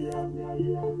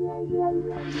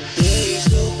 Days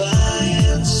go by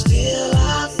and still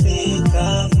I think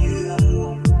of you.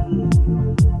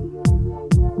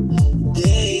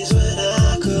 Days when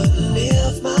I couldn't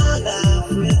live my life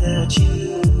without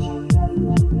you.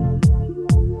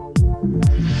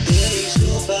 Days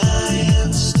go by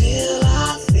and still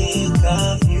I think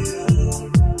of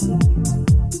you.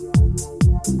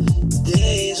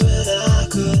 Days when I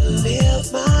couldn't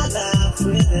live my life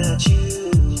without you.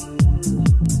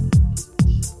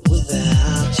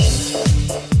 Without you.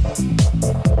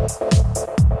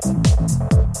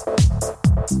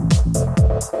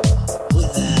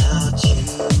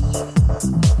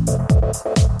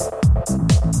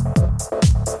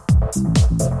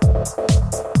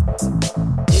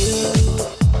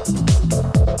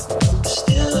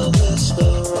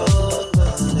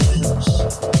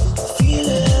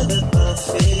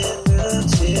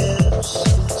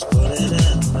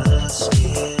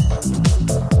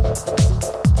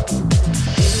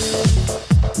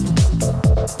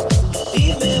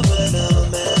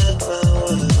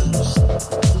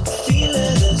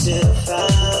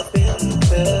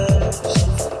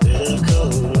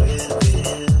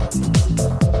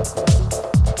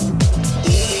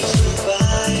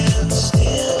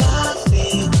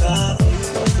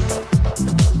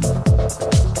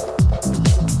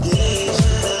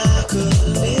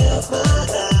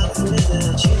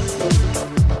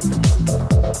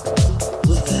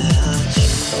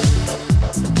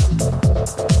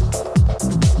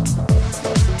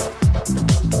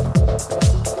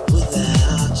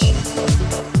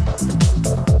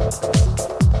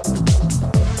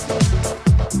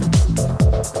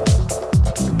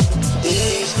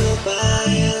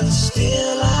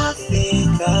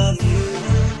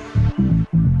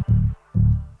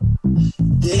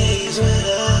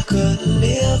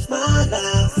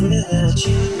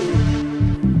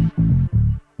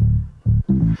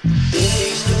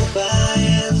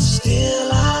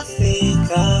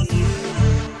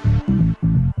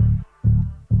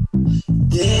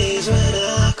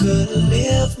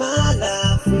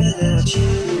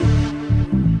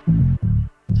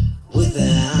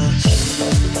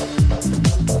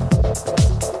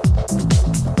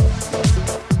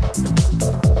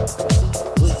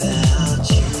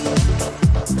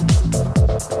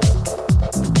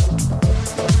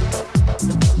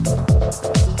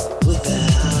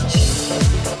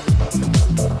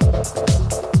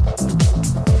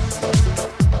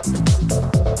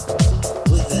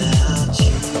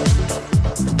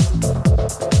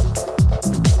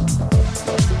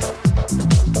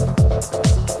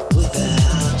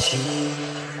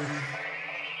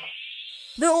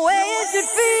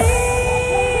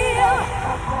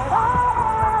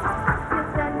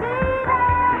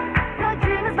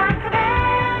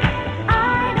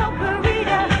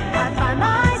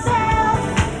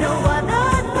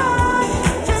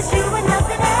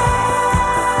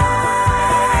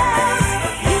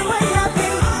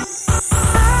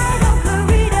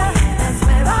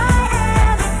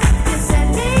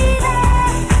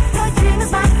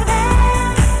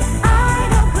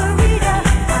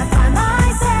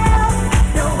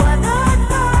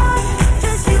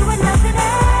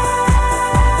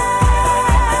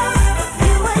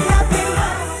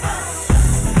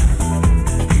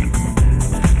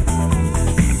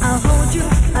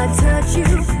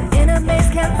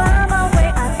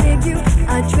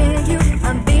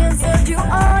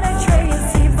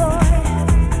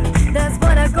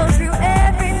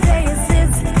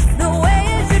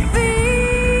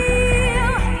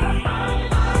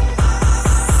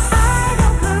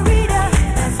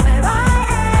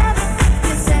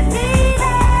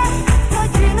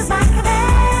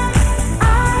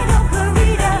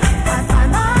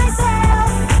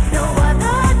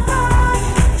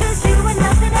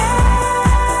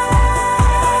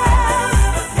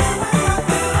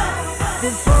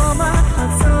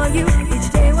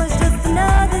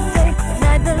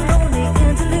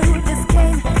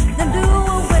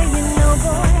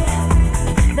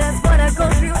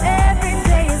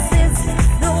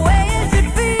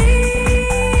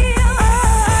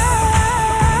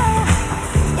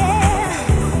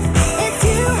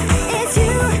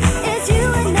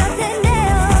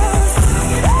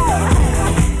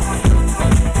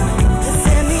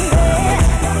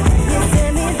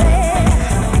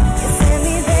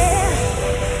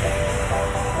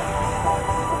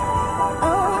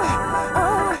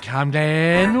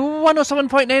 Camden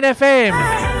 107.9 FM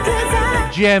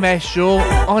GMS Show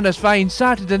on this fine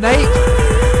Saturday night,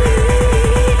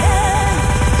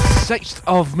 6th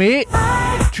of May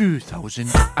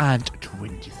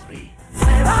 2023.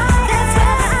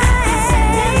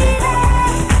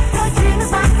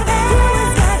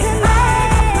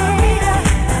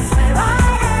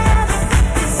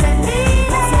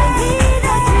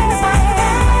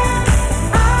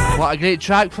 What a great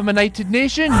track from United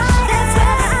Nations.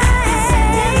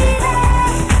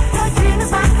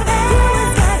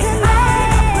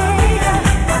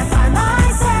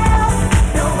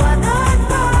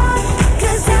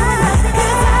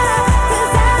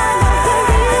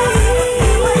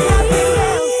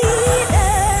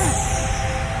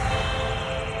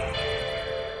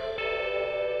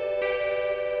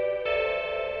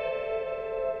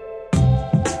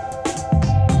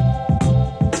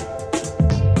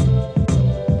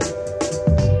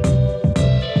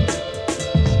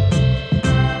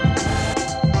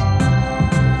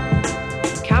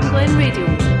 Radio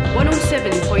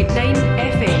 107.9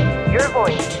 FM. Your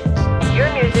voice, your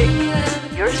music,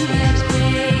 your station.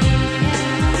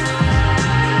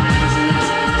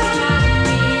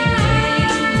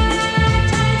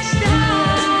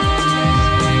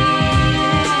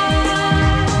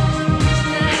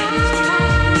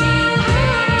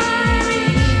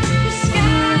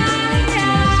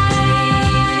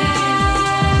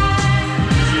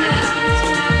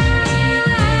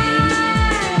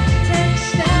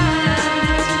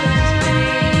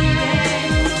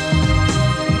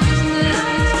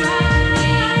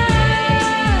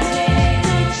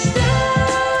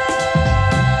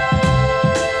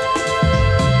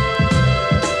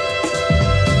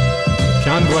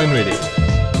 Camglen Radio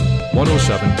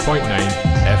 107.9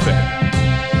 FM.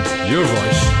 Your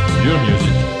voice, your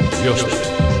music, your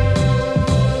station.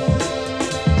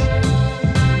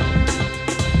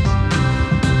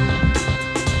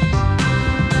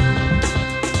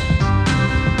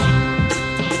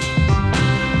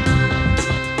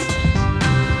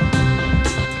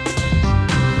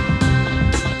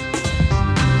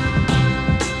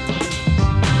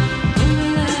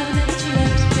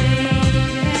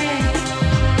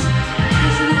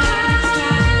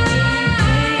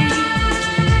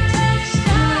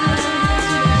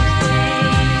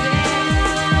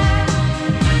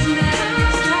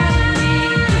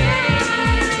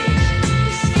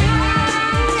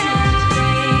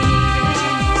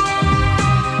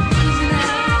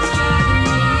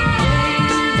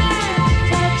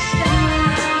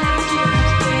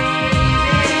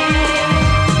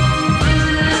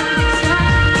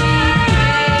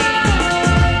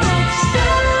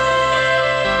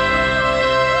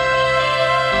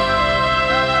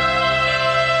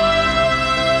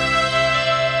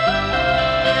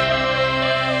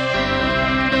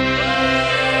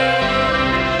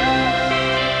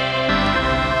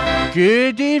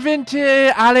 Good evening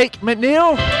to Alec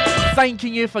McNeil.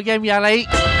 Thanking you for giving me a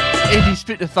like. And he's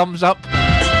put the thumbs up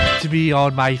to be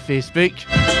on my Facebook.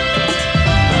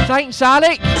 Thanks,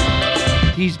 Alec.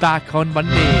 He's back on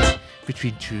Monday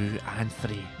between 2 and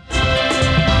 3.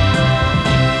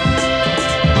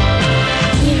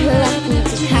 You were listening to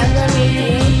Camglen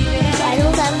Radio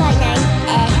 107.9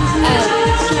 FM.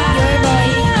 Your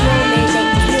voice, your music,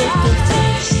 your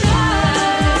station.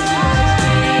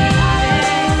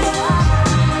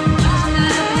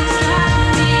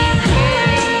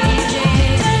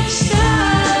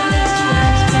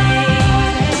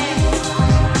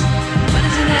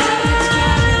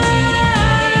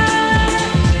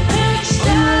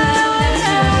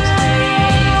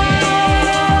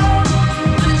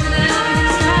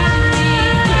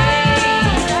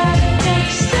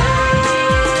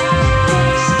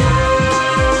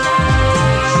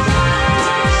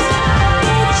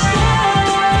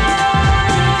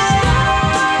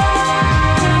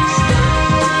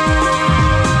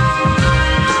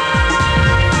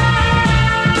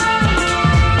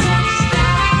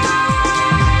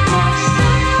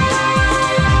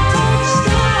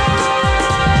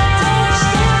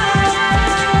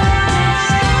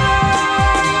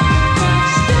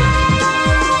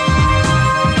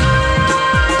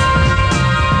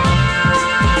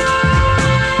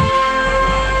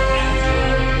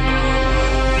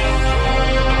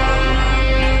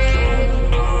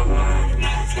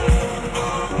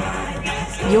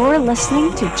 You're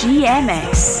listening to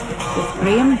GMS with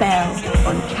Graham Bell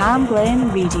on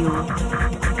Camglen Radio.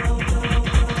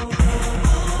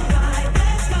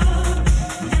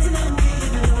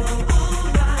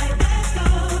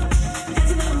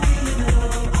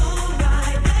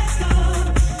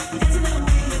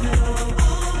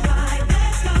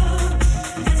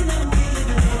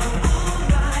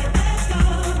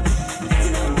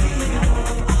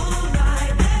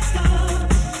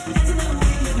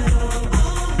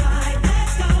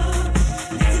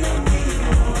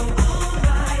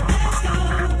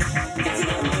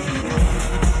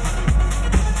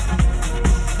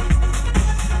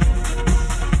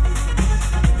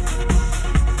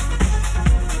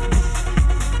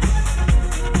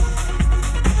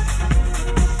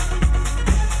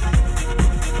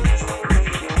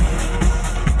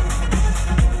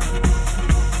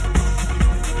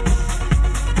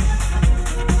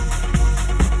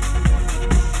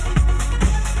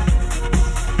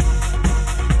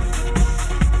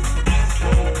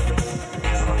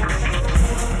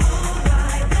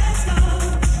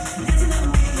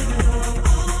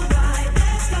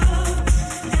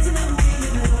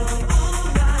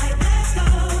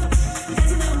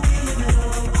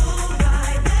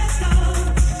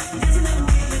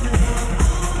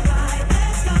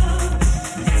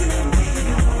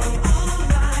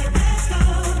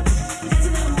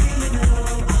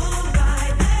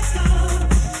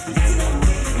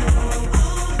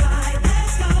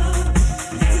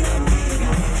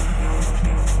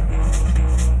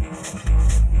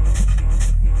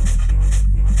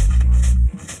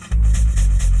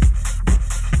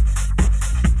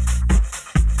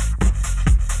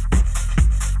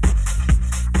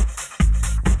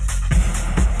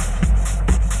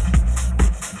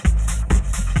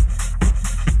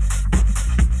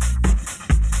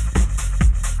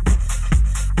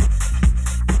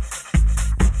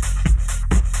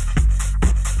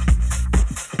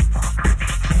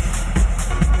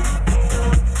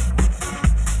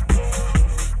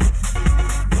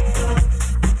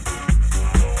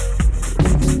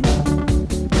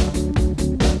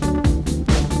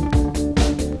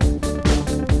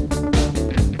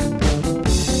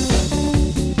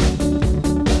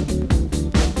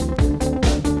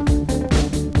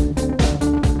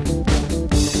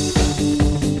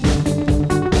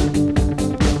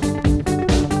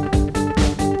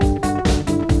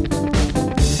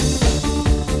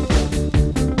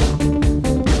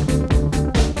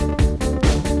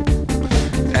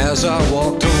 As I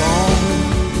walked along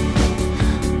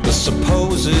the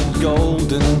supposed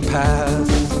golden path,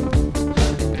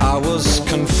 I was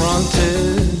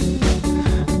confronted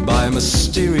by a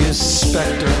mysterious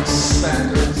specter.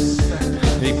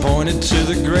 He pointed to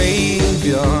the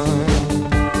graveyard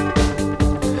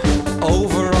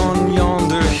over on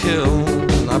yonder hill.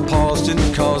 I paused in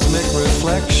cosmic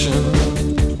reflection,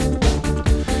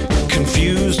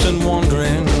 confused and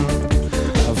wondering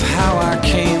of how I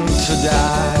came to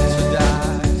die.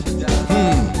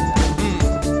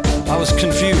 I was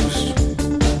confused,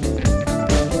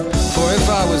 for if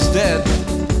I was dead,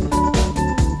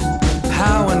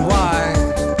 how and why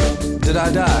did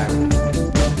I die?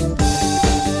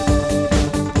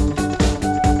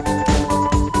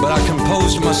 I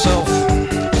composed myself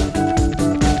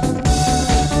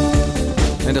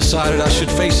and decided I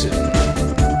should face it.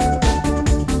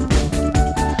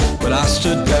 But I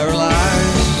stood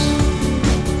paralyzed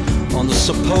on the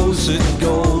supposed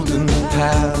golden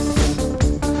path,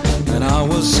 and I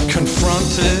was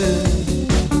confronted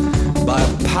by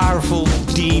a powerful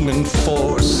demon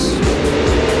force.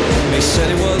 They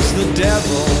said it was the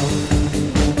devil,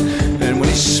 and when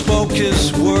he spoke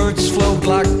his words flowed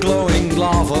like glowing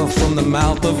lava from the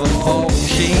mouth of a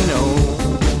volcano.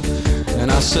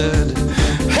 And I said,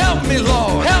 help me,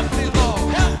 Lord, help me,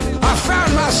 Lord, help me, Lord. I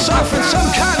found myself in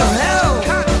some kind of hell.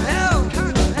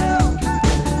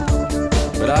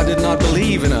 But I did not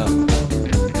believe in a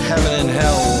heaven and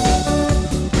hell,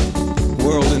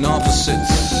 world in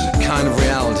opposites kind of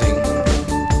reality.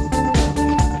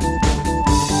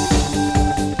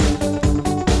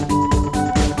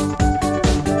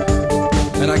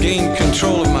 And I gained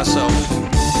control of myself,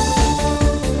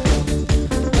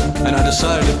 and I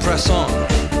decided to press on.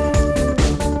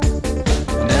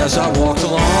 And as I walked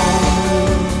along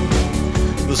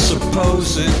the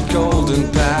supposed golden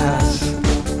path,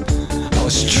 I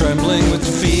was trembling with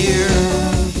fear.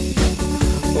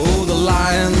 Oh, the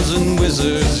lions and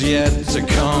wizards yet to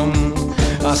come,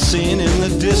 I seen in the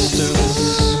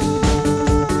distance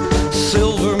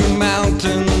silver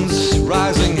mountains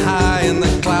rising high in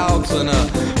the clouds, and a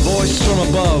voice from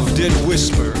above did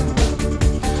whisper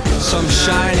some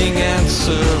shining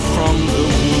answer from the womb.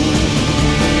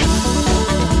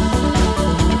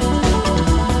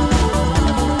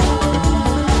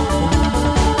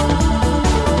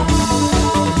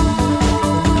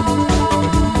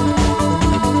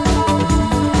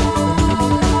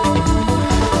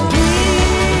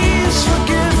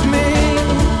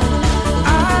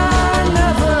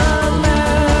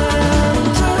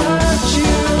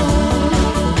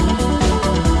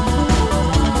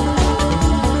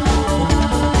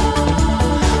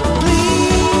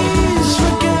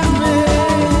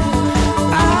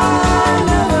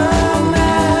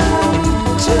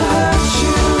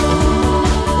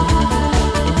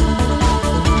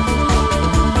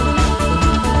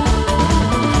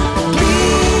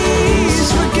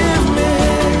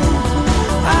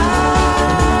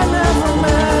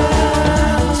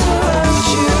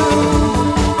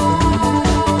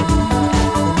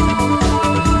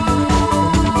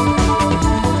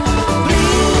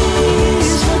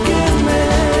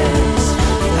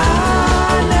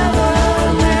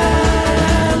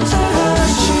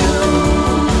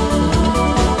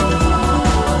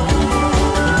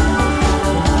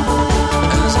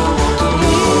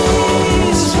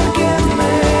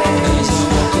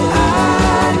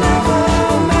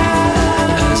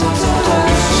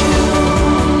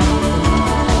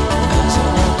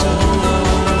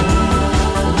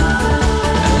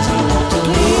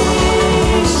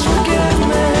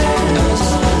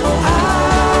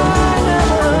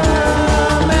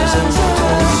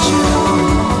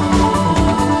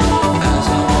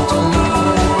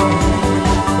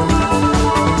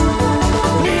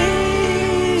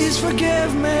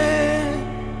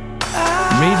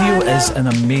 An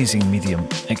amazing medium.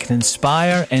 It can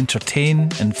inspire, entertain,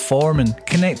 inform and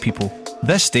connect people.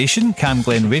 This station, Cam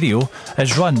Glen Radio,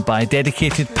 is run by a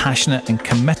dedicated, passionate and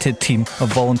committed team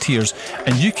of volunteers,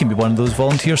 and you can be one of those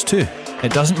volunteers too.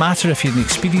 It doesn't matter if you're an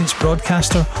experienced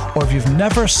broadcaster or if you've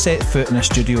never set foot in a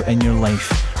studio in your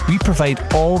life. We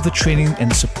provide all the training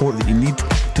and support that you need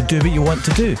to do what you want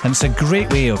to do. And it's a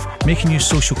great way of making new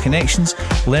social connections,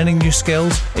 learning new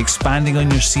skills, expanding on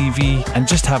your CV, and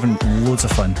just having loads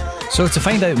of fun. So to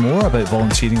find out more about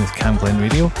volunteering with Cam Glen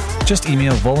Radio, just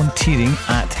email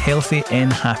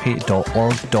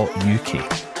volunteering@healthynhappy.org.uk.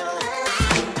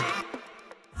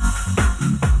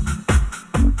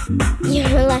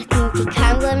 You're listening to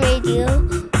Cam Glen Radio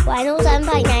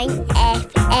 107.9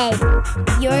 FM.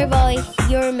 Your voice,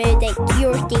 your music,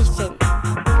 your station.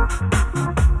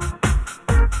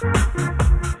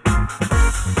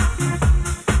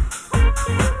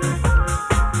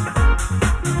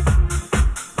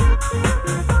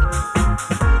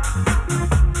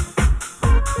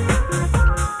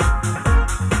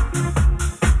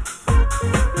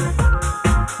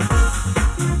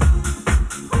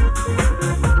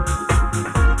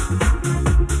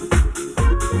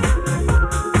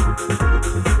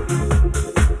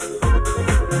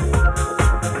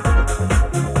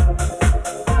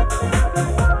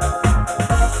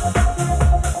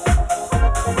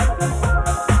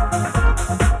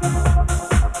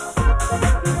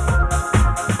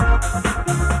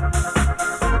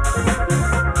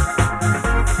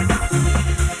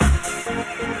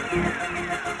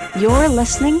 You're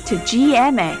listening to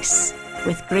GMS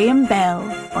with Graham Bell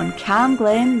on Cam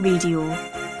Glen Radio.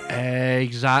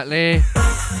 Exactly.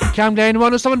 Cam Glen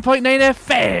 107.9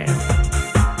 FM.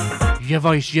 Your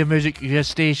voice, your music, your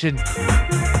station.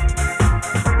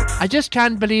 I just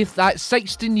can't believe that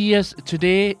 16 years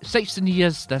today, 16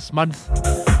 years this month,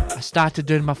 I started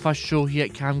doing my first show here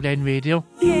at Cam Glen Radio.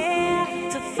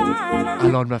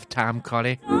 Along with Tam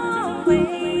Curry.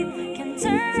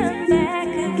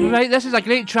 Right, this is a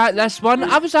great track, this one.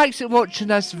 I was actually watching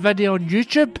this video on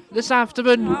YouTube this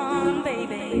afternoon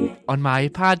on my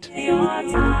iPad.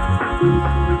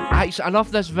 Actually, I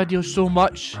love this video so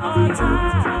much.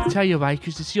 I'll tell you why,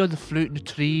 because you see all the fruit and the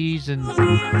trees and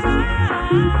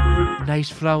nice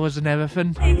flowers and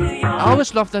everything. I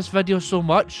always love this video so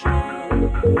much.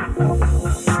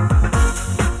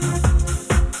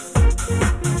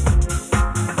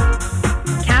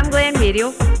 Cam Glen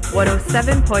Radio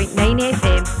 107.9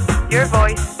 FM. Your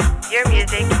voice, your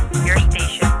music, your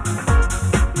station.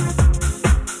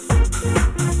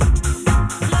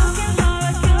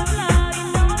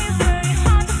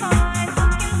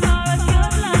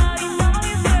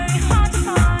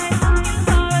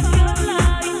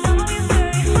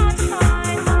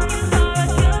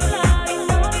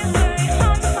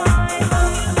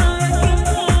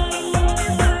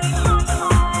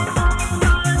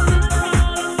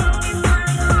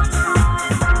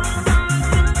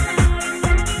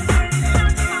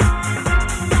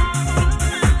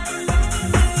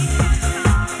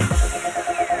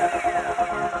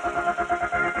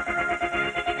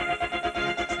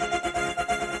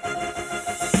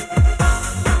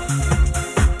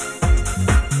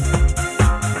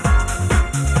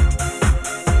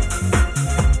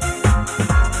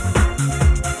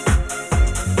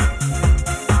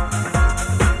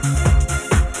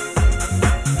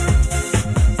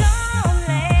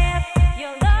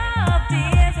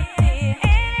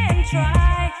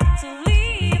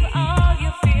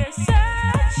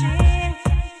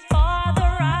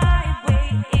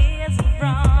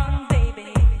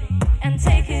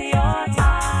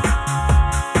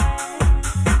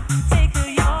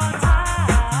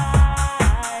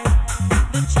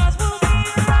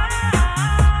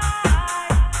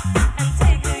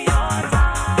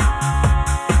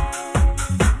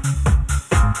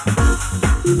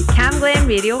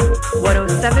 Radio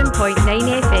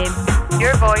 107.9 FM.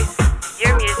 Your voice,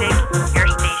 your music, your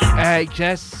station.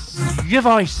 Yes, your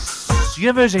voice,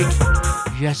 your music,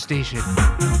 your station.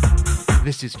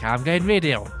 This is Cam Glen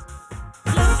Radio.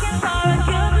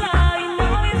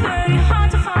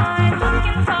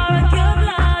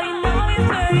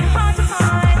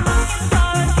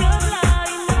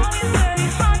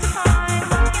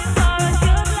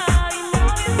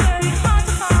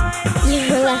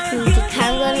 You're listening to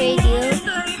Cam Glen Radio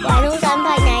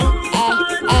 107.9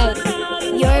 FM.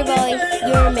 Your voice,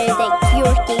 your music,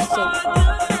 your station.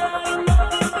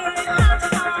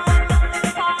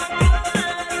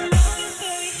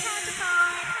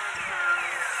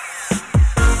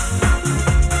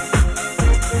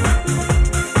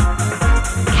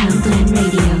 Cam Glen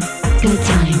Radio. Good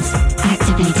times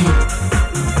activated.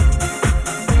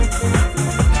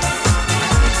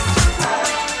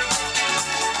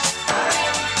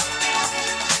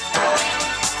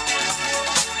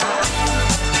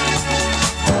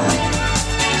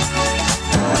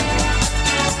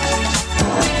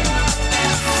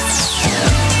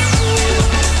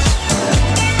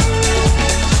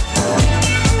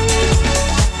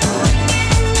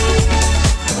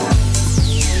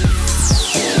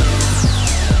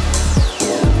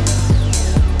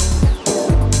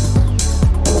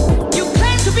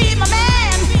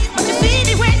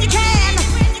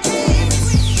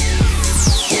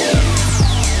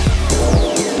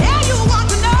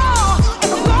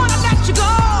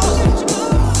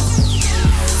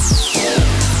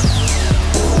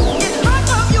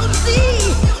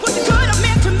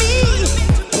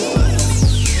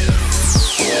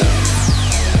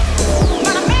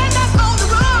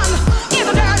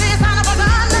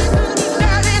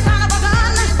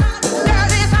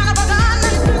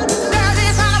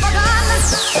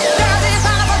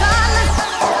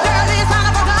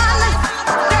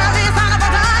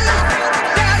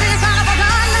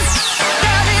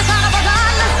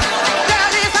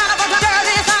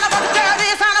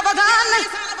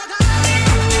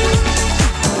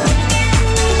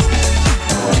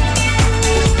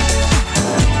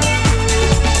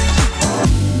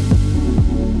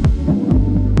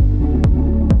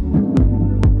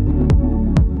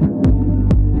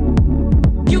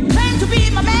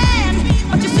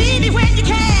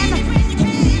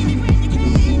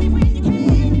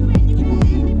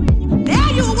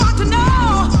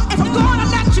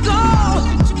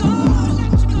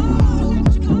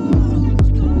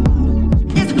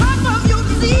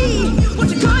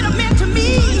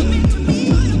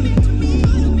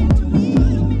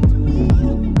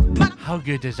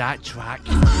 good is that track?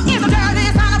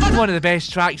 One of the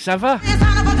best tracks ever.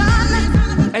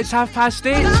 It's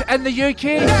 8:30 in the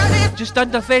UK, just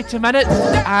under 30 minutes,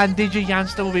 and DJ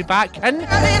Yanster will be back in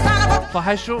for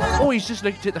his show. Oh, he's just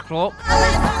looked at the clock.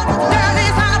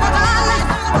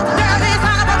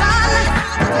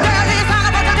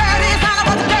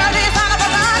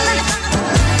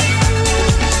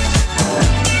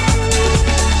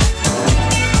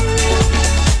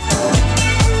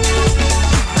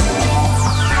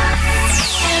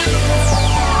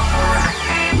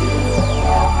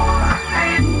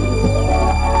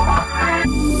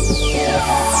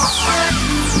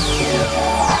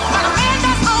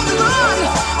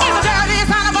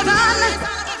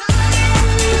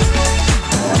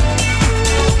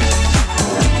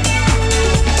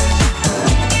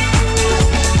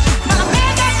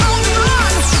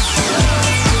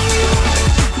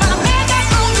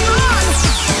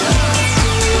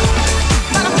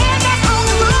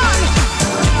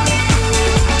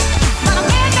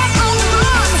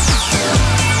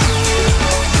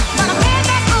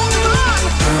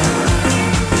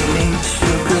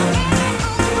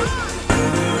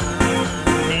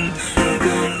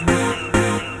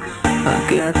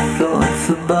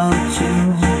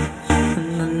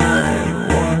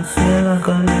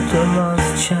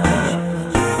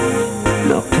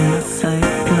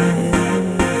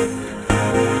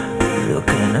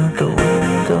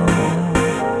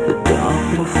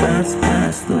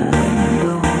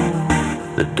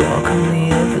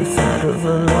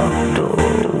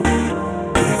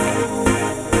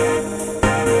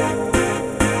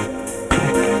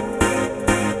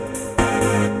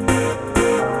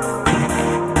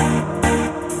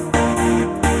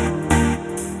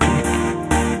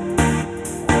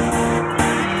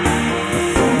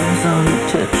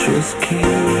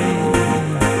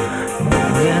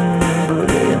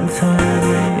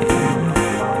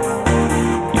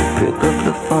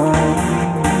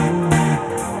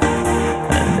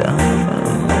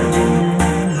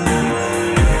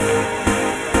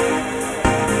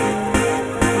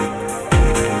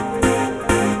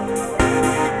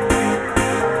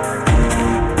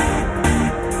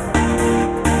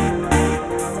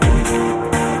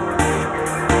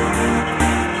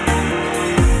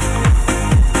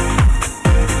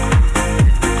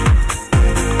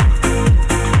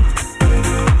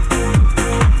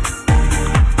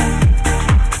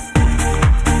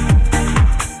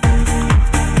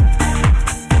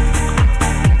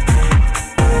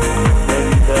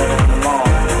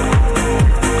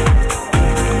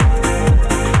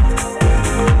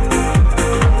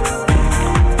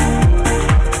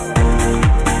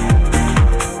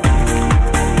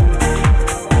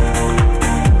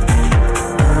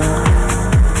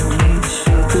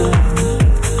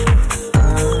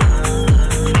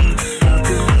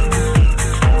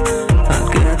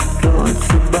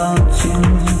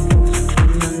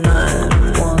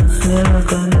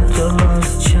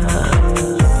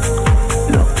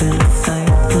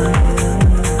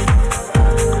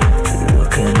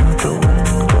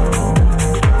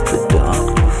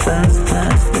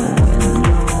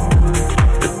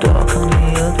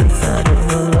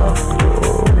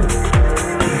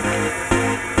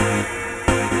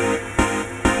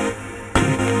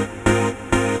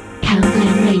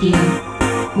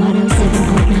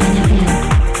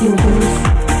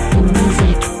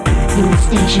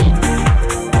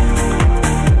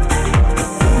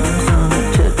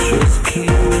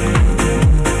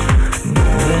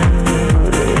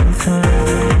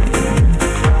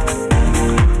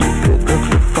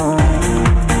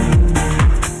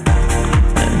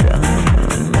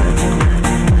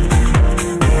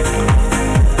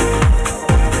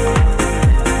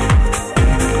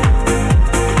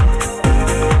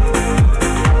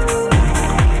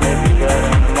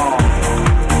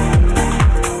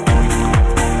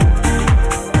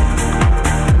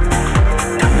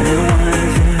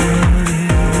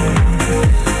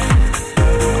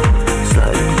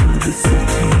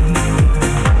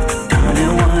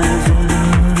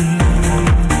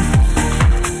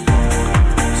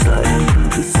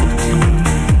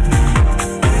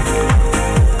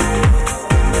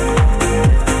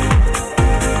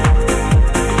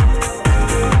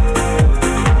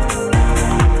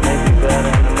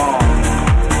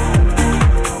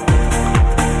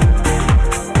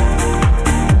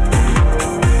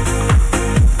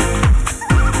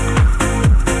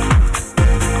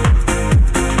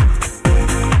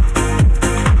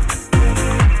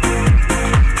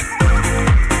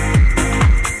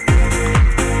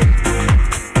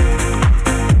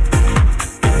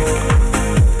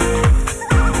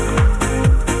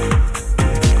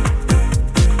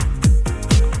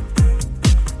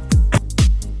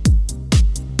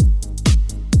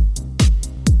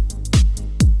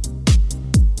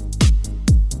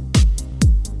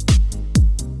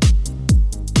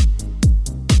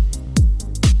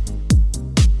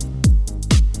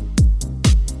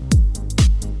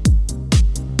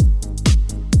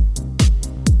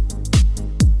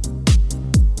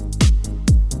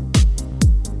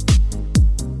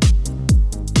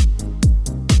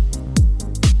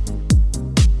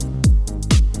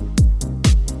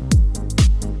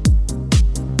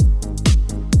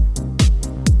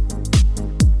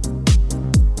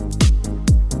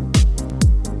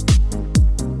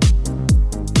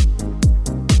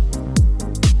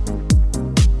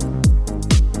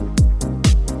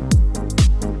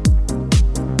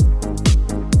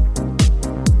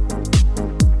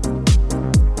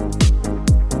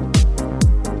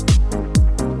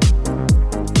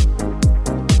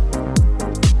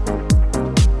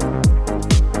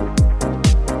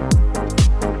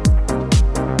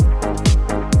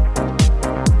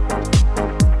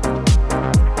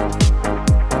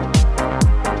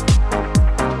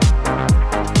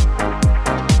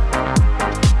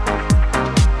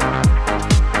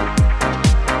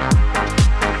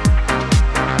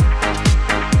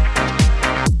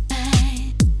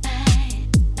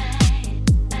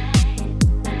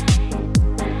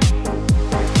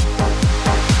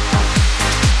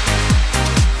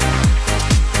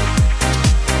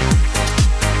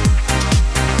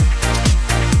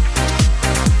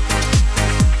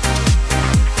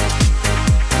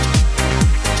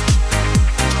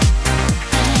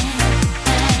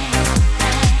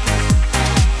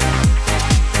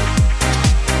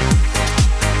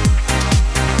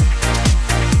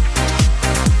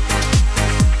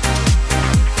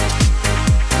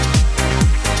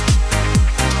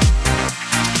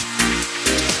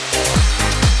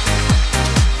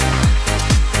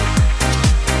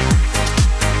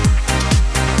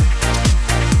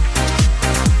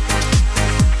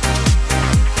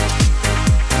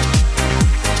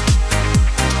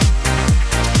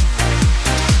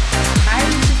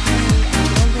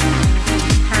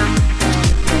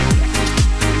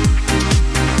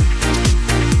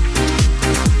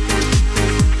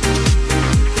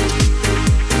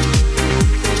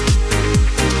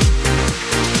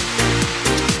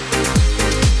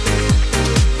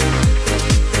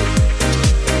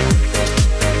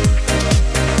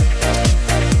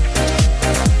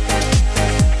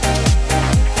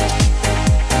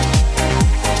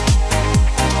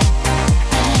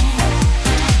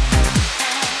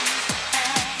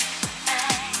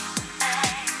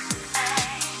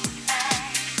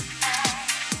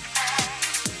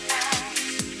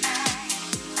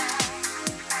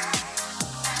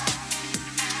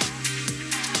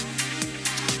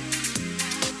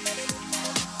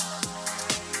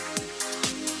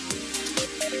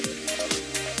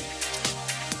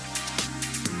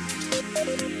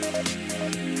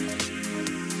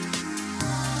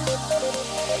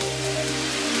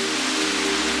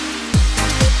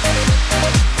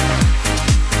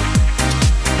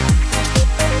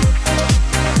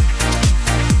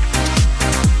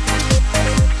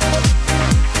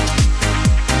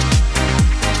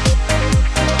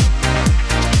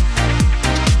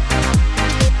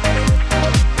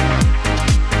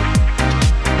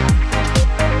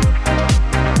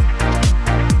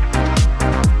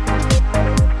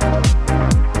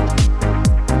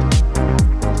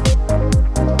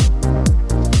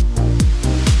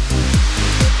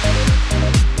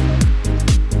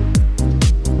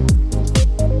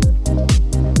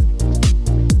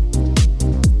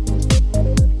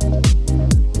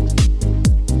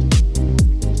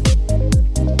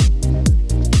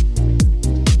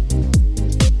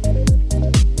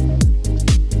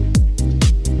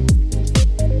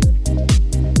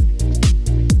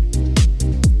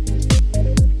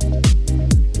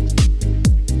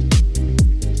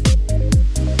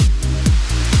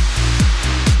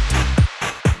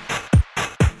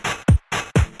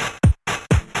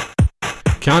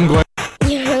 Camglen.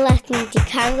 You're listening to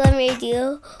Camglen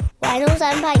Radio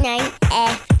 107.9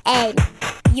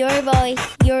 FM. Your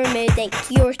voice, your music,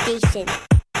 your station.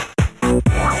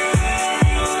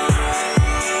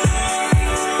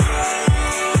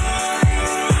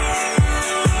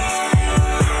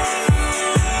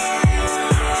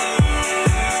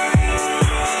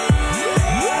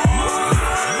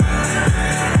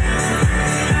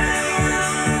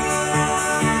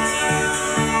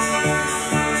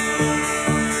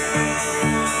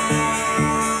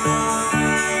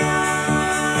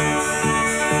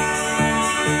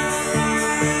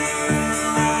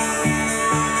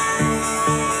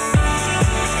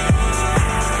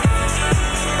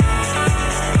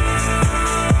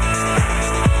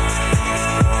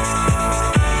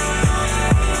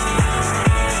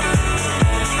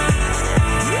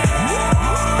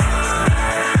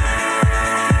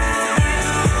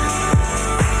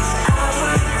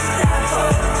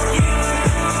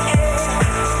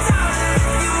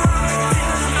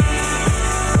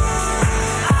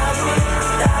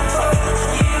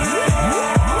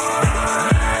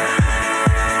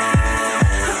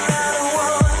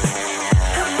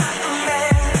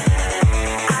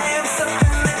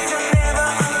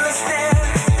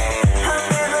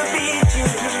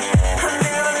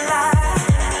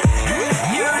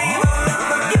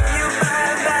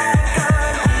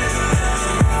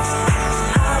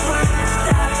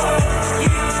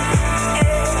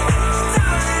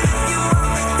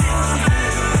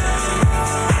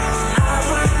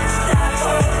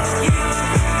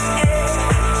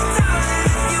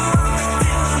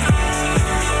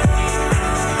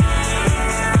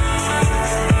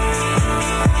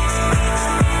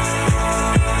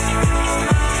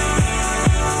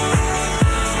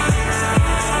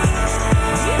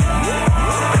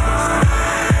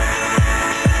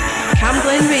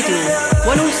 Radio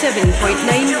 107.9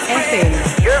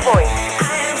 FM. Your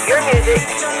voice, your music,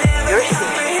 your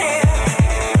station.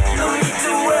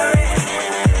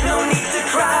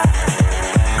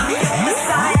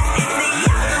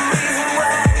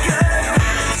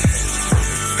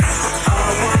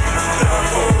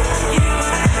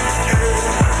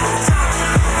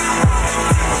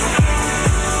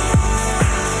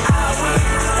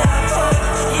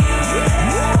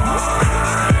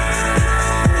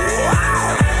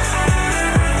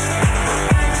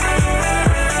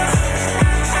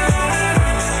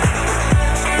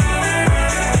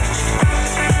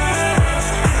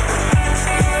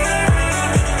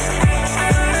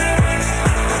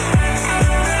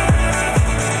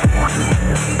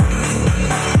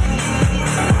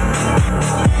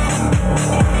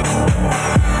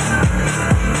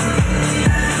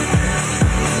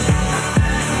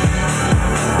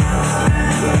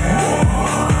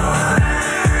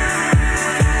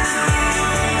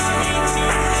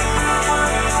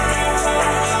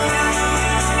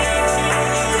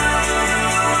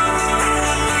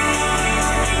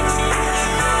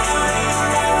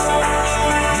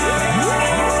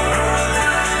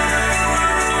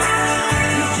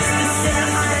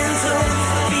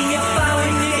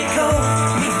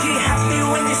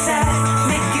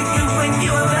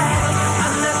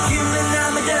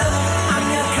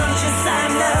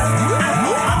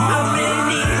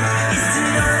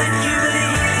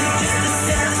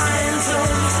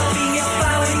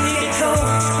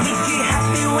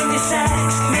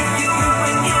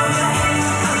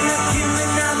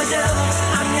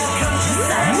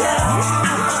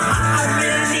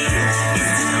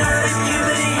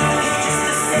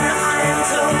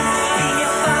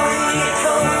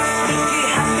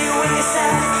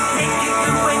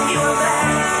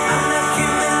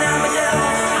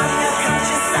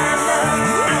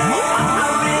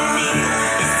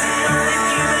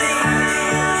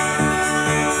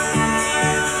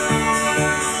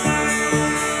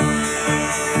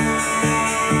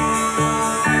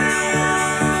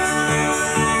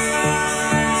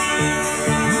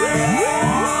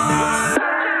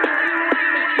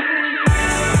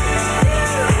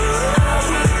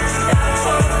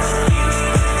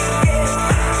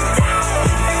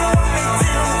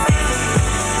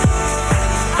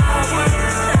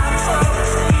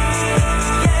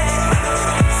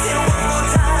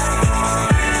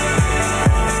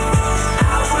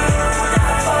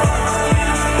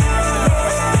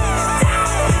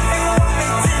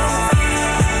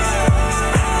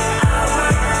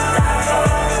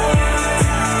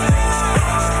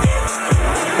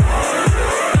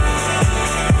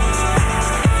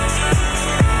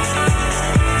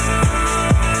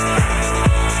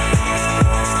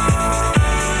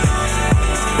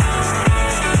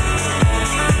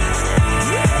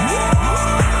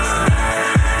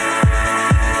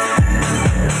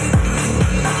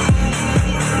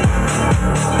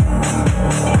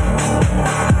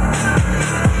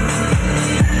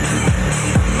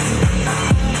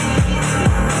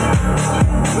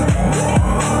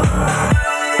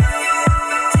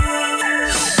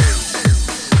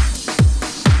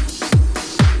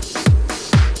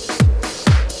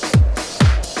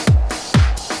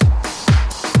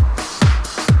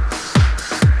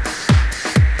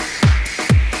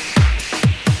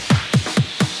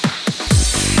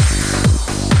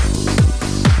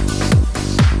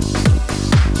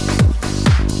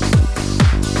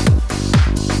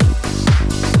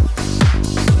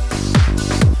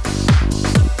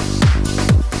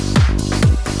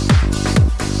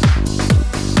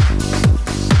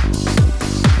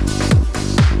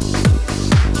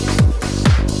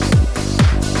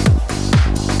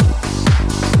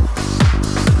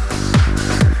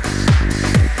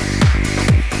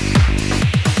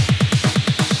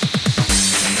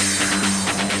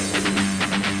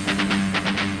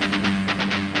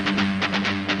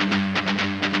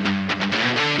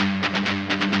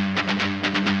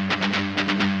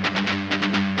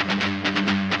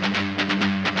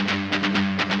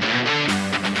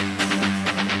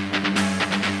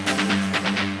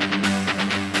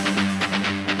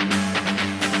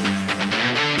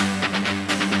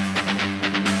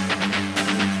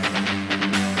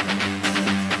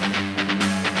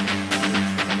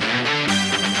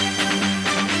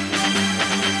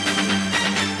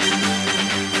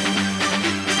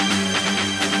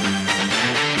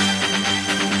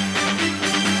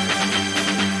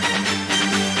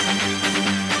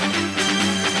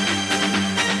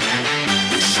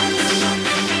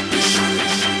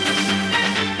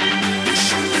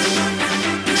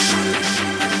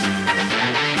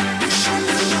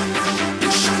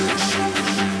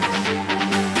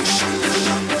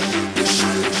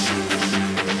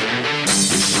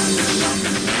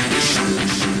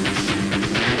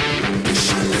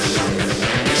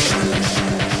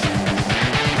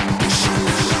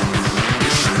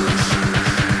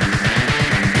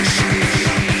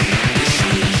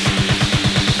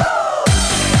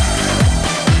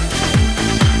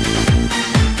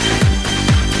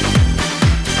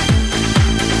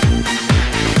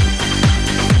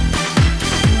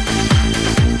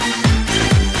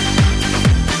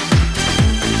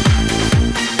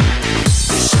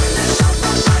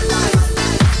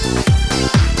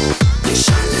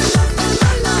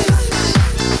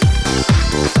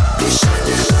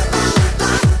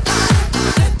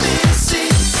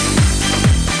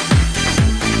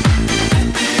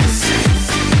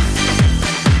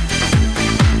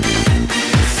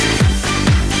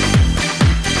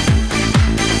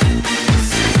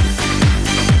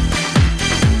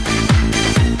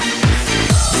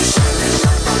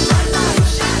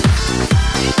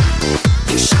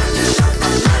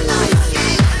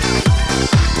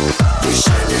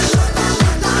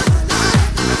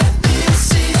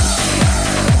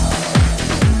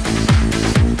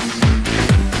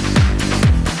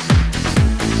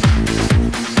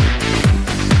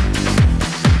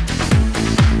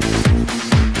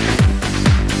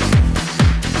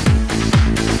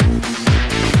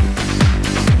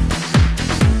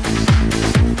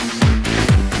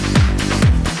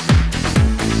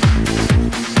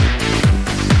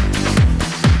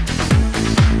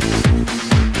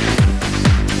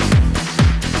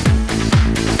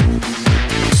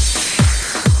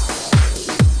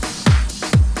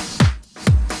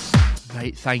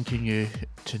 thanking you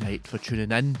tonight for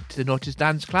tuning in to the Naughty's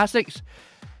Dance Classics.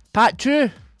 Part 2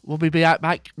 will be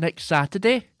back next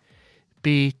Saturday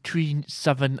between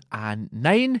 7 and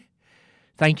 9.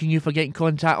 Thanking you for getting in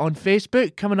contact on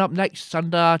Facebook. Coming up next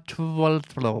under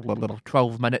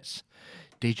 12 minutes,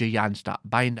 DJ Jan start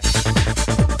buying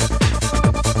it.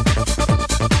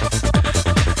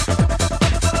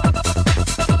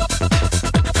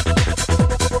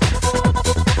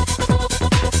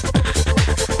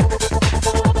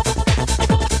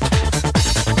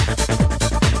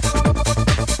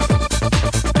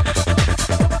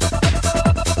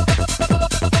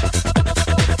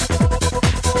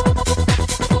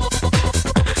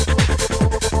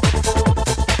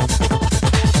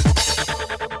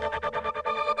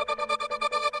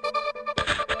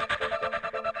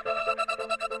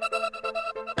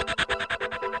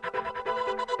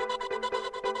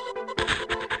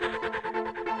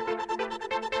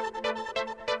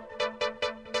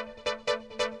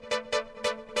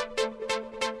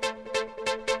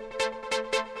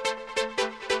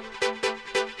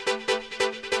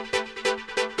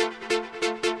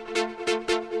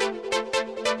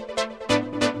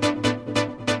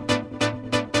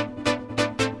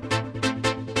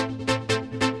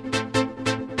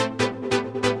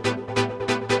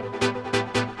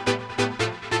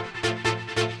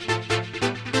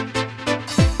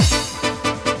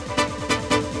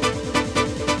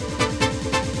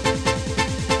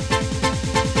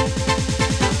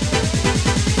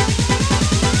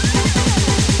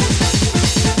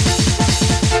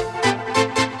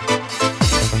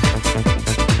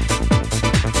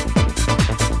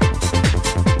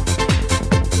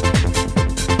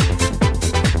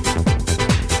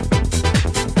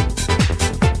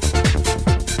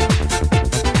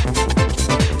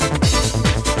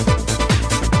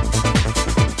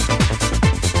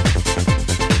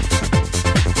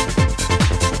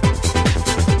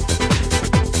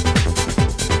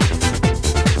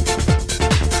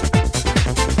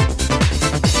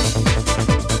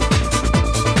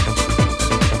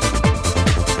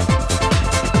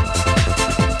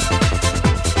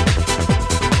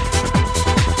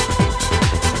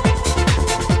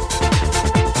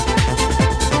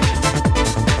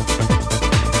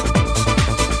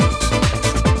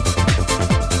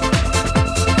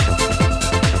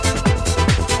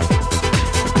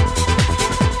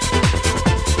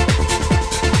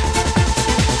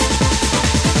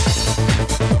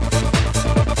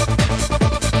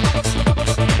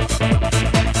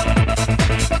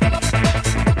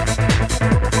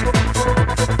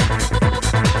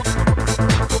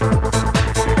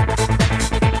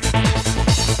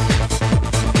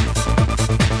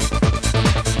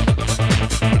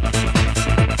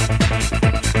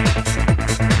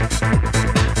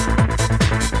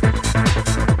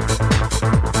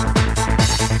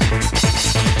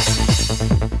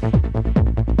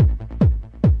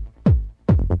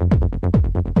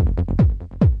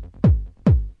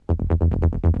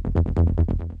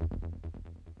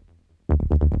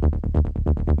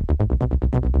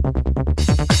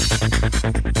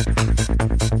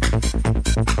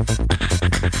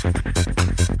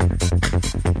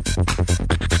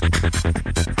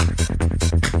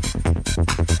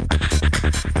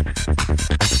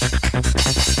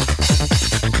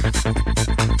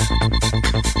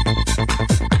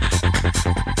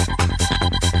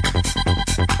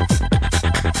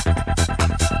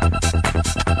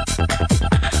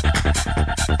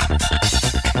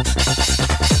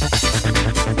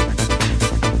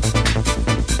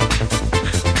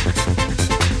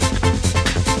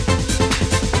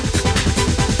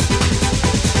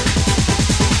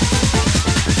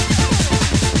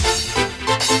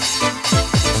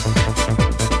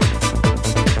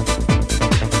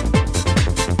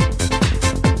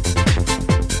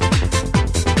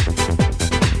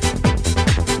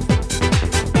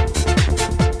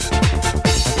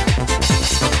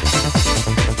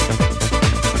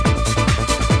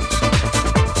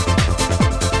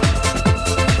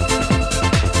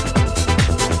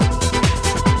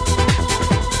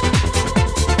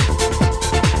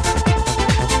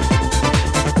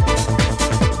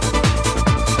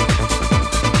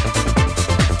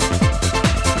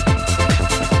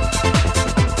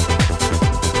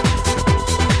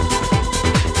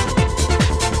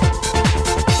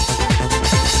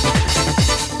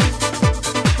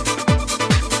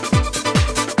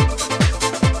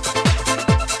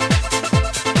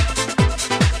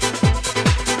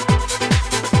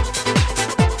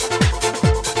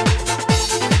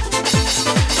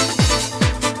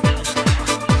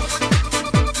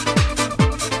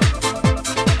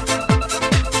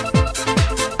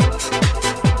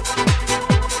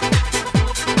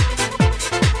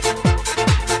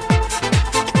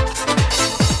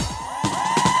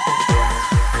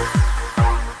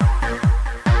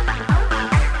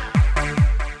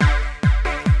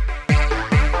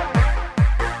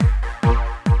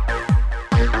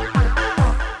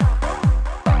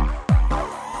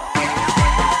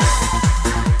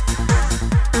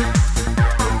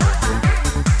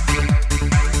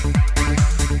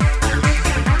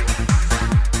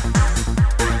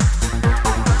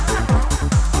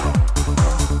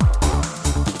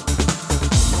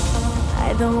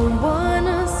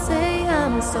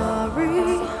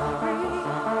 sorry.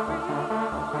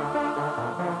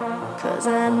 'Cause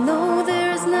I know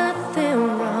there's nothing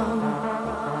wrong.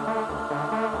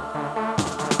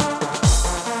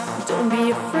 Don't be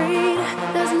afraid,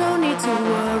 there's no need to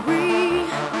worry.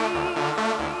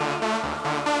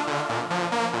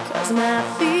 'Cause my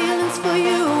feelings for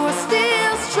you are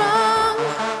still strong.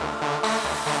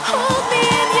 Hold me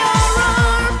in your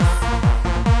arms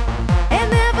and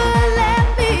never let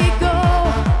me go.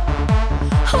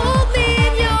 Hold me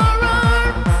in your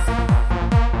arms,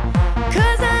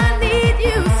 'cause I need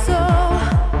you so.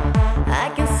 I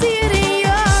can see it in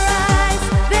your eyes.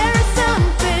 There is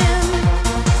something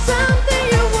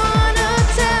you wanna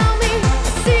tell me.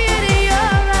 I see it in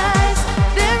your eyes.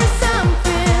 There is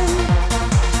something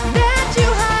that you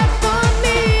hide from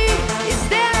me. Is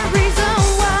there a reason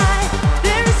why?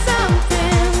 There is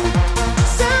something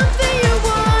you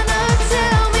wanna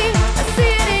tell me. I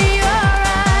see it in your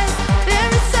eyes.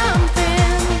 There is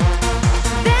something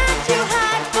that you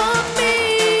hide from me.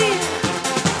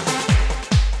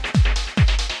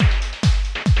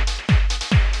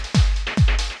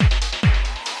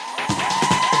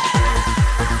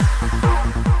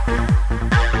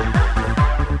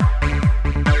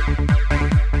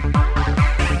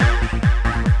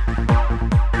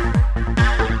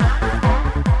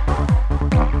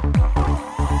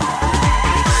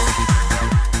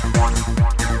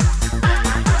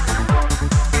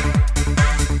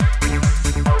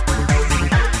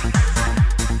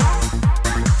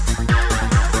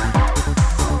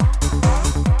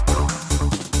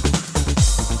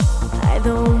 I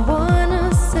don't wanna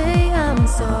say I'm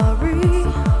sorry,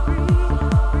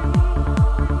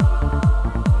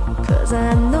 'cause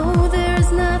I know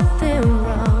there's nothing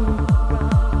wrong.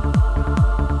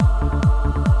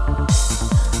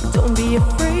 Don't be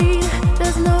afraid,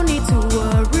 there's no need to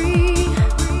worry.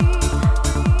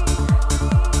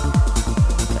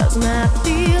 'Cause my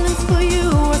feelings for you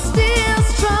are still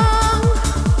strong.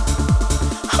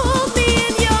 Hold me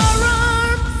in your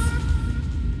arms.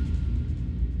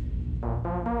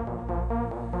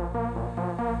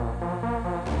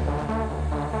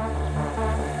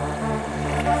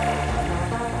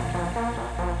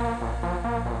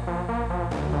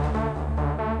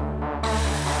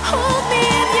 Hold me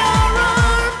in your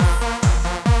arms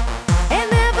and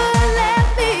never let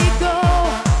me go.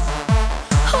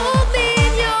 Hold me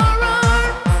in your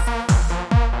arms,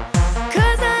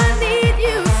 'cause I need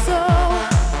you so.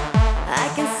 I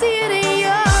can see it in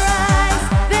your eyes.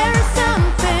 There is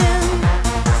something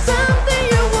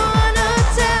you wanna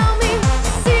tell me.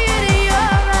 I see it in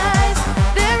your eyes.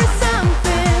 There is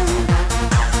something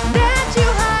that you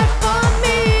hide from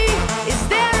me. Is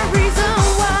there a reason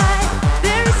why?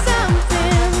 There is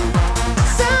something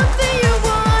you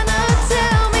wanna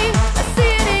tell me. I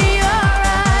see it in your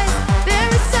eyes. There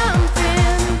is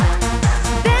something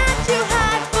that you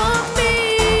hide from me.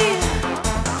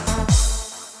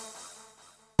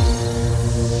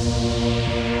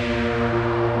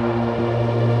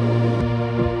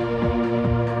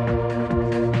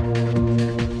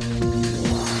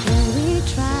 Can we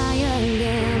try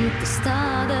again to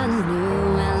start a new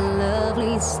and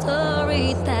lovely story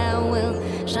that will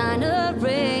shine a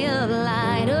ray of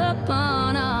light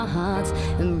upon our hearts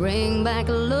and bring back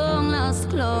a long lost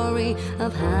glory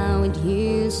of how it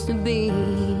used to be?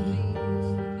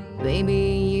 Baby,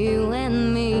 you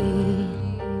and me,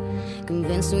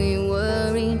 convinced we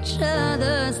were each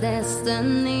other's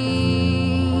destiny.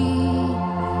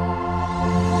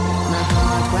 My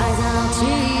heart cries out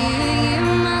to you, you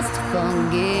must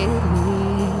forgive me.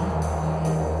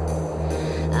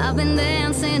 I've been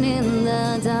dancing in the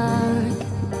dark,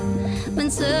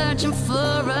 been searching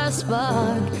for a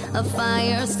spark, a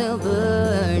fire still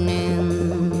burning.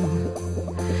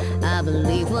 I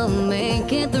believe we'll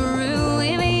make it through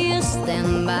if you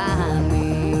stand by me.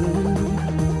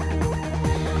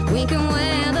 We can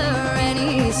weather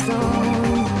any storm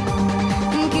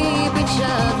and keep each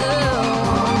other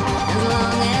warm as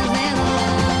long as there's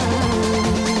love.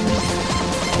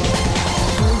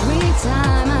 Every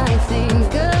time I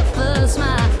think of us,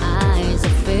 my eyes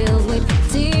are filled with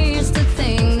tears to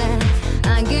think that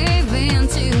I gave in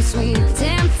to sweet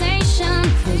temptation.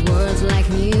 His words like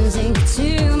music to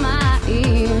my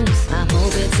ears. I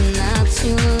hope it's not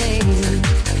too late,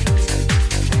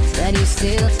 that you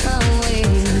still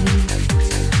awake.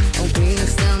 Oh,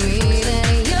 please tell me that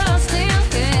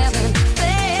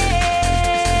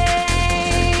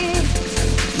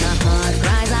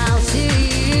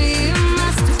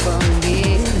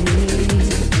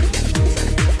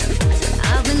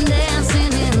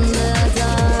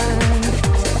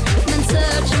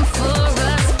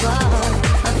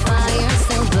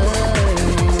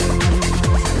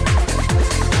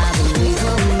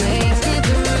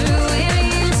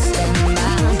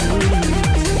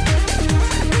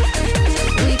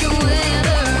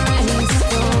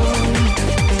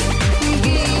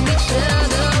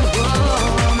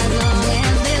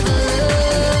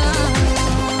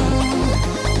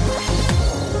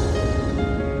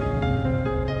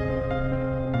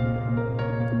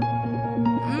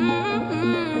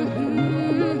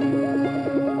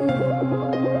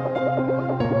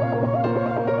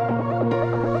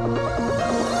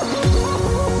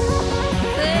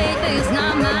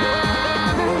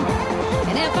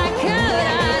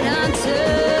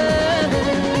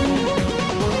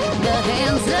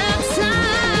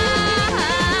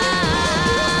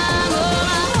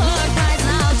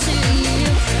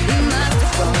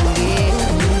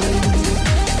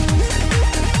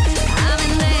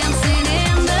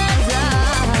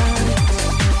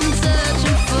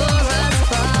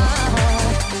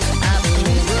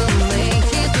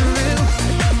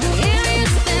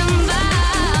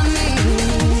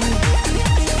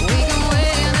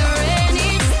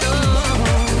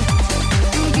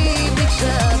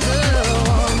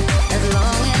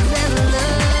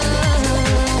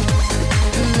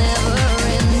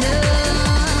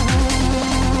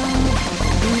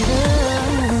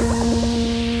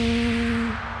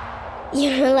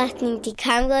to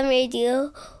Camglen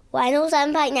Radio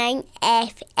 107.9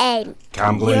 FM.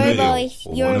 Camglen Your Radio, voice,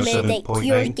 your music,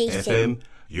 your 107.9 station. FM,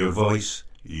 your voice,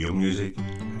 your music,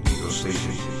 your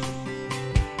station.